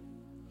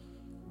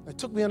 They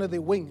took me under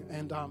their wing,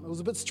 and it was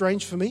a bit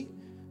strange for me,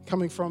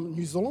 coming from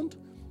New Zealand,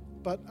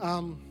 but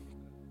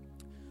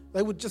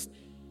they would just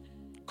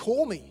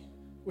call me,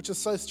 which is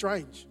so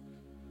strange.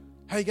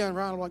 How you going,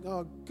 Ra? I'm like,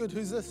 oh, good,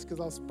 who's this? Because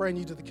I was brand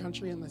new to the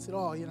country, and they said,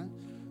 oh,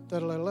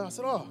 da-da-da-da. I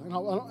said,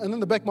 oh, and in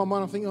the back of my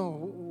mind, I'm thinking, oh,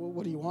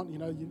 what do you want?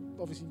 You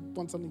obviously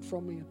want something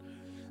from me. And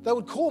they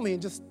would call me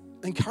and just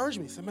encourage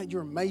me. Say, mate,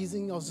 you're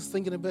amazing. I was just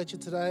thinking about you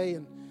today,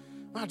 and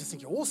I just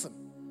think you're awesome.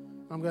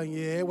 I'm going,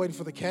 yeah, waiting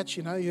for the catch,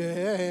 yeah,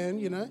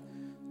 and, no,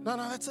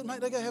 that's it,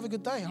 mate. They go, have a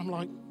good day. And I'm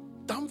like,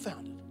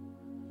 dumbfounded.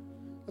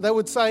 They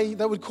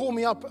would call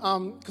me up,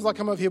 because I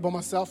come over here by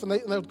myself, and they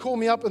would call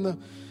me up in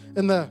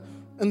the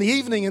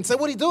evening and say,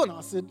 what are you doing?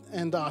 I said,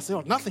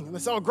 oh, nothing. And they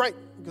said, oh, great,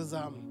 because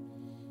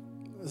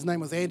his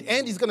name was Andy.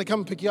 Andy's going to come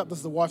and pick you up. This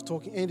is the wife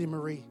talking, Andy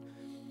Marie.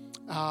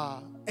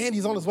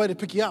 Andy's on his way to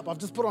pick you up. I've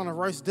just put on a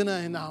roast dinner,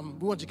 and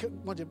we want you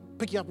to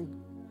pick you up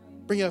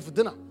and bring you over for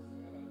dinner.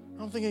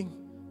 I'm thinking,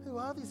 who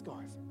are these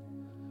guys?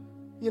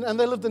 And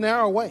they lived an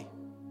hour away.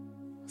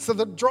 So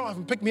they'd drive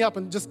and pick me up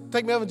and just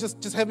take me over and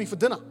just have me for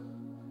dinner.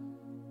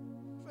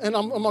 And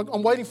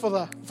I'm waiting for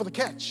the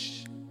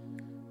catch.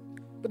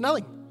 But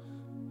nothing.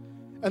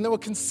 And they were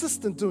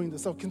consistent doing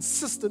this. They were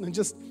consistent and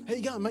just, hey,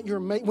 you go, mate, you're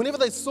amazing. Whenever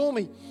they saw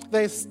me,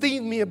 they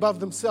esteemed me above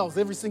themselves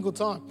every single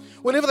time.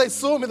 Whenever they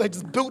saw me, they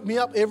just built me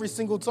up every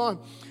single time.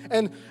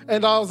 And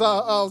I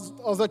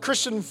was a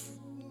Christian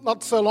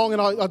not so long,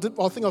 and I think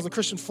I was a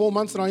Christian 4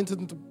 months, and I entered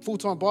into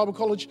full-time Bible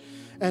college.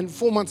 And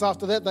 4 months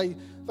after that,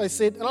 they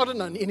said, and I didn't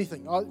know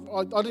anything.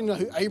 I didn't know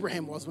who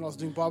Abraham was when I was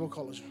doing Bible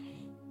college.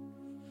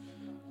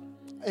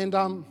 And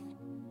then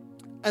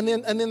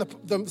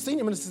the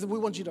senior minister said, we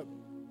want you to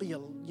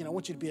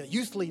be a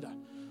youth leader.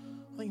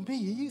 I'm thinking,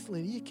 me, a youth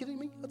leader? Are you kidding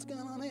me? What's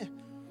going on here?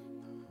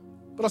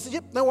 But I said,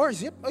 yep, no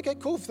worries. Yep, okay,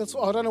 cool.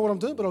 I don't know what I'm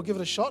doing, but I'll give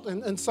it a shot.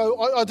 And so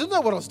I didn't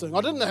know what I was doing.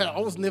 I didn't know I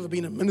was never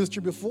been in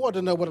ministry before. I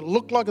didn't know what it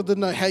looked like. I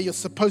didn't know how you're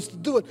supposed to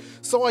do it.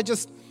 So I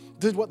just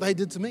did what they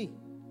did to me.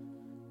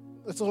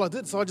 That's all I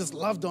did. So I just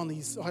loved on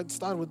these. I had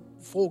started with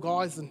 4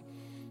 guys and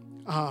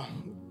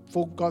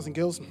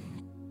girls.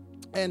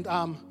 And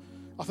I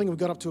think we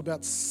got up to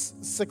about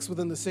 6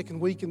 within the second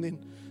week. And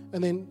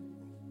then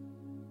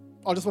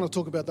I just want to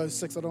talk about those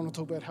 6. I don't want to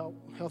talk about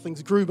how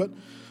things grew, but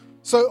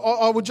so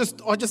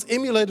I just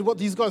emulated what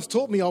these guys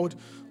taught me. I would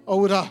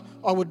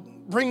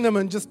bring them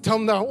and just tell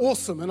them they're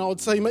awesome, and I would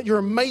say, mate, you're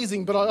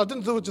amazing. But I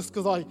didn't do it just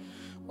because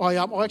I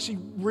actually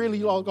really,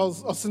 I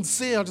was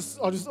sincere.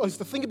 I used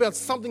to think about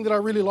something that I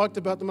really liked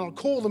about them, and I'd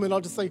call them and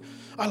I'd just say,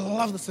 I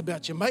love this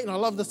about you, mate, and I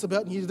love this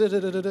about you.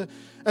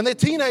 And they're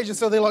teenagers,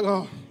 so they're like,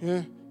 oh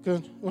yeah,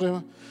 good,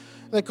 whatever,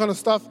 that kind of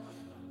stuff.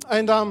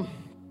 And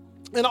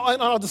And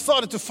I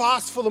decided to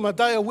fast for them a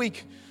day a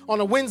week. On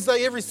a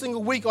Wednesday, every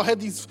single week, I had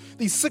these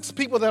 6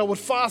 people that I would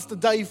fast a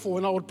day for,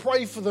 and I would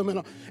pray for them,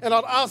 and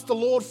I'd ask the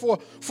Lord for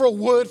a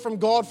word from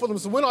God for them.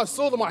 So when I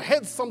saw them, I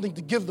had something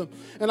to give them,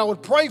 and I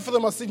would pray for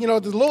them. I said,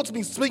 the Lord's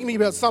been speaking to me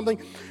about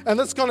something, and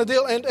this kind of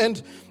deal,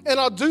 and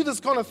I'd do this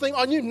kind of thing.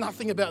 I knew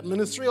nothing about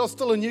ministry. I was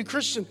still a new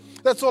Christian.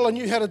 That's all I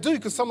knew how to do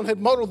because someone had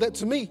modeled that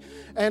to me.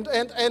 And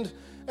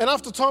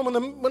after time,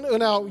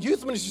 when our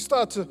youth ministry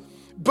started to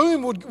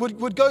boom,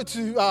 would go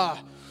to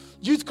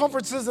youth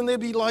conferences, and there'd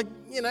be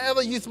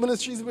other youth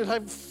ministries would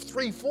have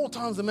 3-4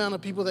 times the amount of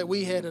people that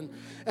we had,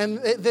 and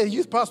their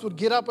youth pastor would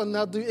get up and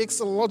they'd do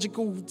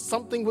exological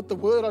something with the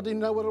word. I didn't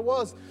know what it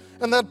was,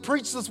 and they'd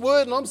preach this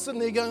word, and I'm sitting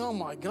there going, oh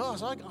my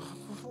gosh,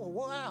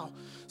 wow,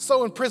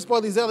 so impressed by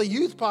these other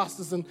youth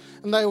pastors, and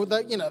they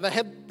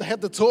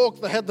had the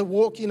talk, they had the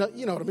walk, you know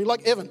what I mean,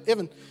 like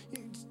Evan,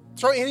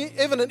 throw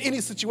Evan in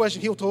any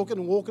situation, he'll talk it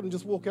and walk it and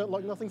just walk out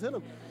like nothing's in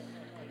him.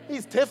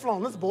 He's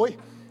Teflon, this boy.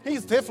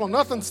 He's Teflon.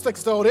 Nothing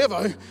sticks to old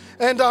Evo.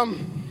 And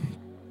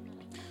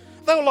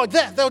they were like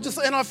that. They were just,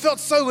 and I felt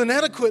so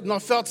inadequate, and I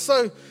felt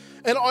so,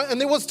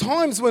 and there was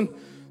times when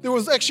there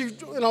was actually,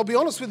 and I'll be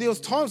honest with you, there was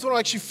times when I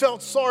actually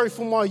felt sorry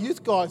for my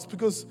youth guys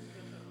because,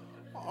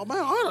 oh man,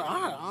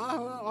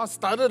 I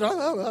stuttered.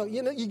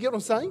 You get what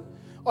I'm saying?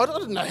 I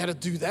didn't know how to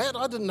do that.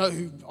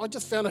 I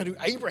just found out who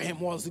Abraham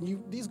was,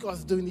 and these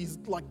guys are doing these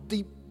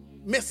deep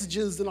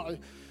messages, and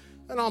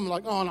I'm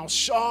like, and I was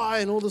shy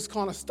and all this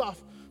kind of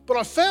stuff. But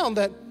I found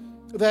that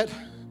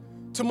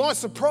to my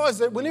surprise,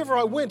 that whenever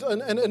I went,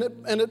 and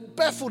it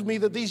baffled me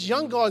that these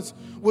young guys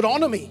would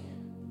honor me.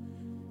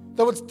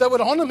 They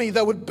would honor me.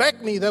 They would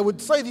back me. They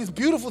would say these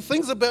beautiful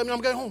things about me. I'm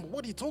going, oh,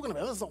 what are you talking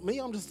about? That's not me.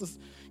 I'm just this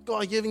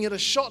guy giving it a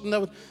shot. And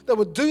they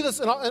would do this.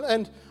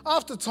 And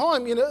after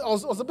time, I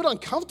was a bit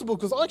uncomfortable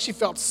because I actually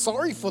felt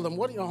sorry for them.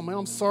 Oh man,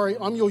 I'm sorry.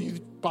 I'm your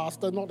youth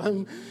pastor, not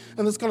him,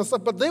 and this kind of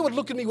stuff. But they would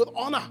look at me with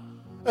honor.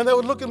 And they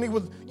would look at me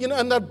with,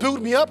 and they'd build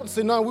me up and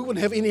say, no, we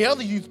wouldn't have any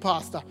other youth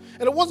pastor.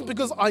 And it wasn't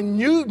because I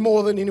knew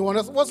more than anyone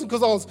else. It wasn't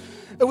because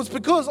it was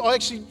because I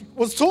actually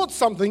was taught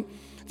something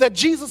that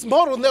Jesus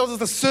modeled, and that was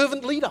as a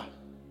servant leader.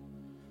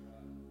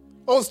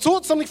 I was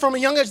taught something from a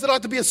young age that I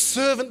had to be a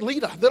servant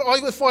leader. That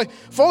if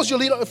I was your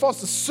leader, if I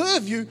was to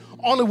serve you,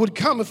 honor would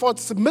come. If I had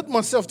to submit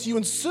myself to you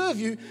and serve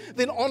you,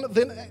 then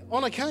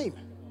honor came.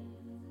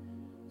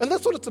 And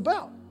that's what it's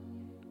about.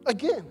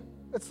 Again,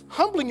 it's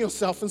humbling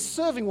yourself and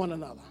serving one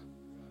another.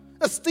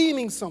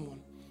 Esteeming someone.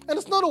 And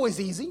it's not always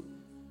easy.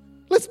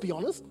 Let's be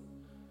honest.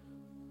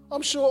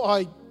 I'm sure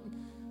I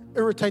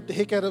irritate the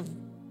heck out of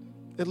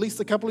at least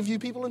a couple of you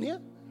people in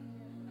here.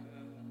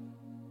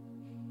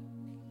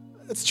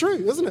 It's true,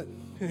 isn't it?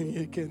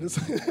 Yeah, Candace.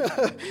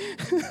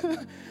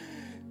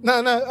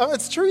 No,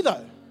 it's true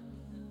though.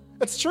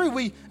 It's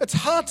true. It's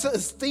hard to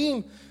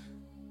esteem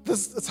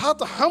this. It's hard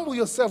to humble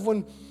yourself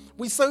when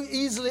we're so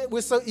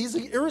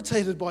easily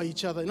irritated by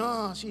each other.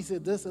 And she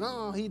said this,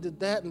 and he did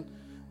that, and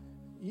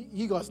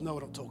you guys know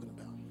what I'm talking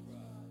about.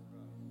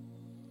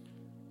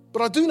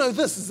 But I do know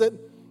this, is that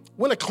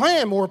when a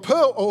clam or a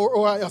pearl,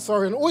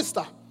 an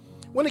oyster,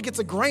 when it gets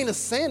a grain of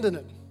sand in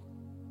it,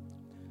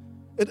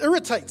 it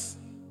irritates.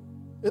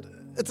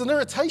 It's an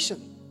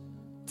irritation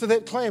to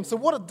that clam. So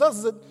what it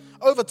does is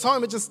over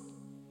time, it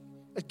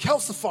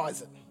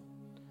calcifies it.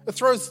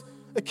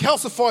 It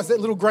calcifies that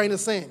little grain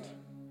of sand.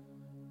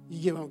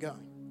 You get where I'm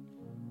going?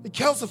 It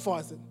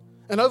calcifies it.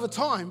 And over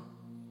time,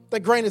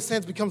 that grain of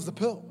sand becomes the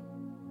pearl.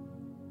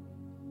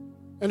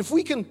 And if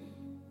we can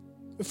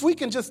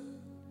just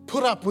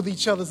put up with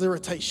each other's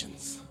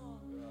irritations,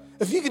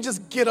 if you can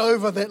just get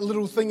over that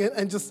little thing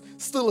and just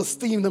still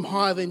esteem them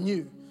higher than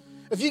you,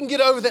 if you can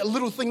get over that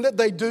little thing that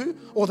they do,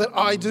 or that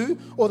I do,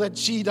 or that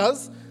she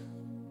does,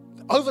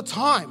 over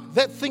time,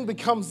 that thing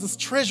becomes this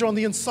treasure on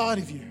the inside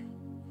of you.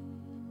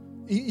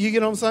 You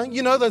get what I'm saying?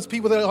 You know those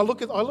people that I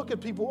look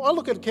at people, I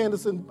look at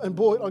Candace and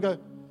Boyd, I go, I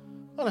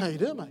don't know how you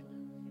do it, mate.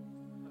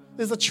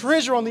 There's a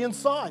treasure on the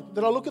inside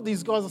that I look at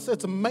these guys and say,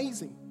 it's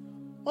amazing.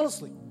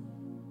 Honestly,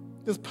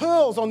 there's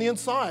pearls on the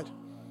inside.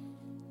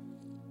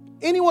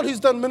 Anyone who's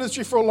done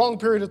ministry for a long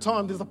period of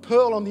time, there's a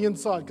pearl on the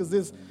inside because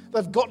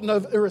they've gotten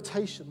over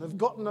irritation. They've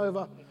gotten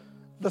over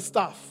the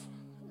stuff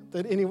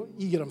you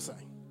get what I'm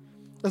saying.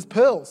 There's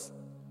pearls.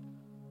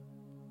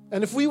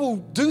 And if we will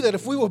do that,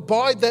 if we will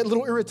bide that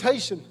little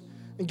irritation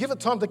and give it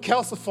time to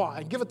calcify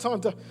and give it time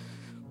to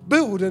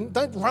build, and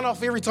don't run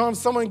off every time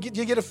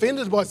you get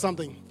offended by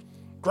something.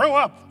 Grow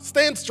up,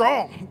 stand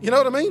strong. You know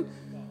what I mean?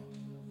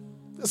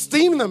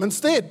 Esteem them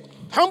instead.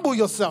 Humble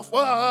yourself.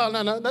 Oh,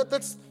 no,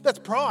 that's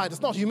pride.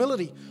 It's not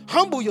humility.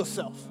 Humble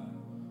yourself.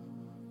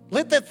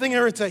 Let that thing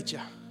irritate you.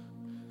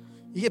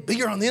 You get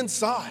bigger on the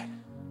inside.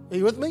 Are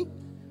you with me?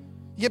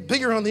 You get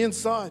bigger on the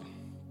inside.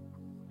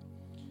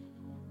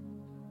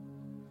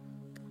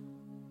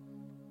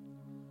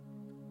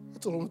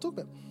 That's all I want to talk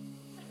about.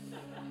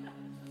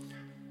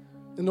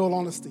 In all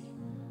honesty,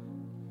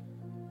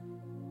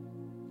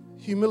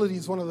 humility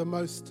is one of the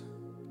most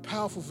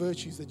powerful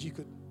virtues that you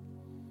could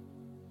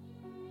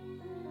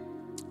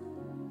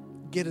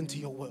get into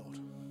your world.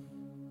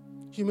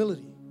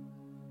 Humility.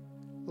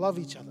 Love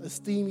each other.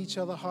 Esteem each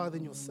other higher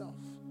than yourself.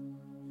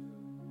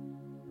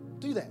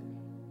 Do that.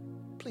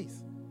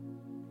 Please.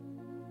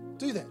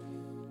 Do that.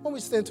 Why don't we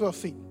stand to our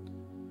feet?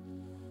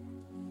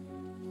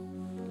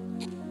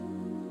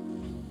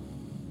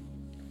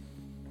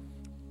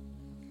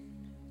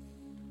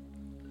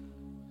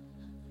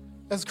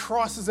 As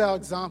Christ is our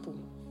example,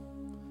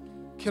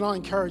 can I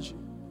encourage you?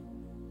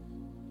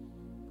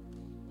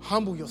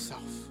 Humble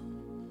yourself.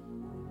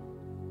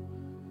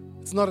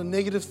 It's not a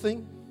negative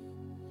thing.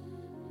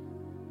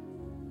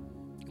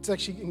 It's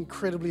actually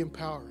incredibly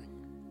empowering.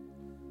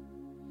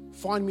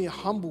 Find me a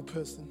humble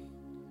person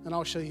and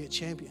I'll show you a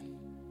champion.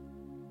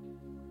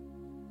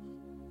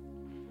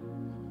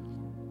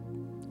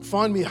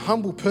 Find me a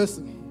humble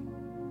person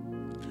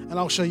and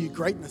I'll show you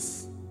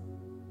greatness.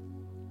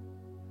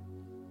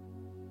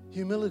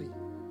 Humility.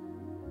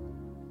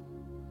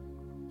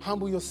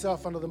 Humble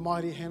yourself under the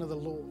mighty hand of the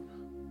Lord,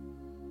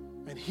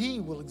 and He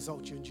will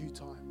exalt you in due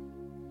time.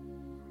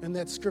 In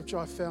that scripture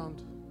I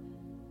found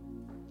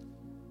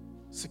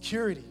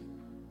security,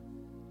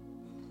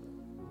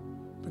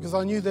 because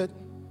I knew that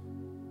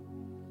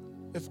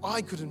if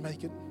I couldn't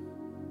make it,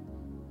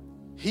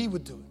 He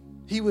would do it.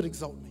 He would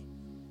exalt me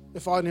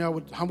if I knew I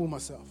would humble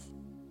myself.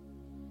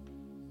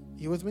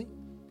 You with me?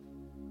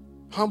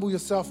 Humble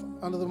yourself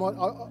under the mighty.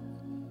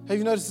 Have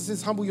you noticed it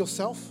says humble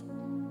yourself?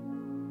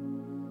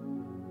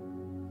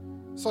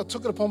 So I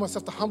took it upon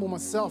myself to humble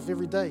myself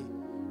every day.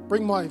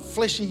 Bring my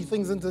fleshy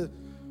things into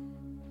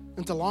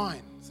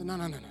line. So no.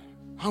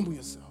 Humble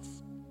yourself.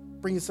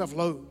 Bring yourself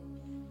low.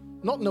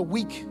 Not in a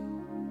weak,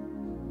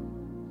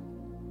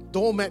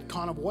 doormat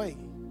kind of way.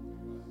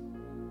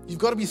 You've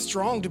got to be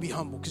strong to be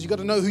humble, because you've got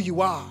to know who you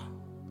are.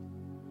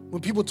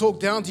 When people talk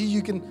down to you,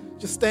 you can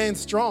just stand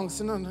strong.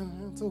 So no,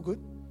 it's all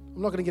good.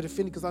 I'm not going to get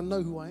offended because I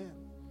know who I am.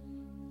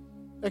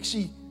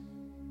 Actually,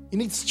 you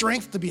need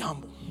strength to be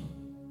humble.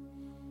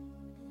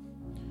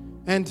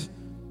 And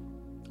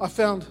I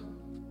found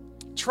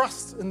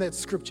trust in that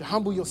scripture.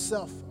 Humble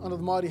yourself under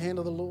the mighty hand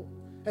of the Lord,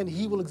 and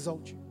He will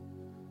exalt you.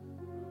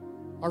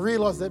 I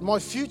realized that my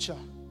future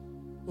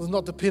was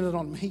not dependent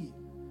on me.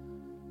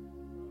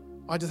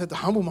 I just had to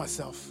humble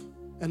myself,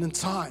 and in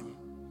time,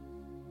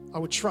 I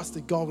would trust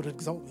that God would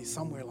exalt me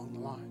somewhere along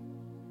the line.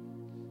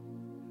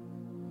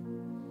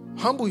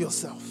 Humble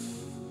yourself.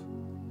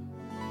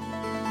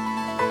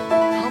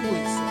 Humble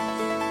yourself.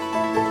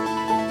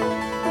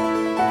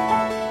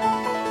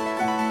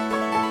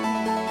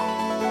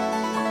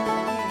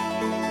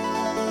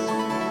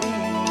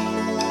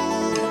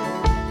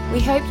 We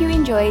hope you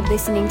enjoyed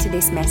listening to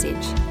this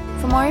message.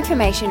 For more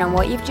information on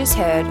what you've just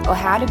heard or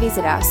how to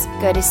visit us,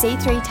 go to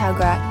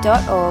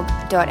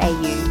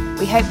c3tuggerah.org.au.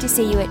 We hope to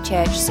see you at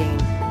church soon.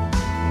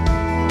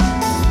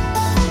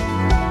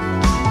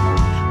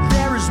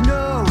 There is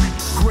no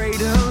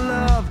greater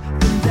love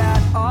than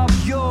that of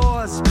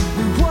yours.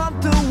 We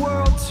want the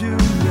world to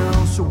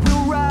know, so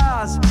we'll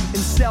rise in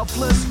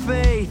selfless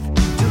faith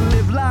to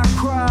live like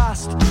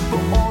Christ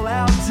for all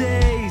our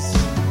days.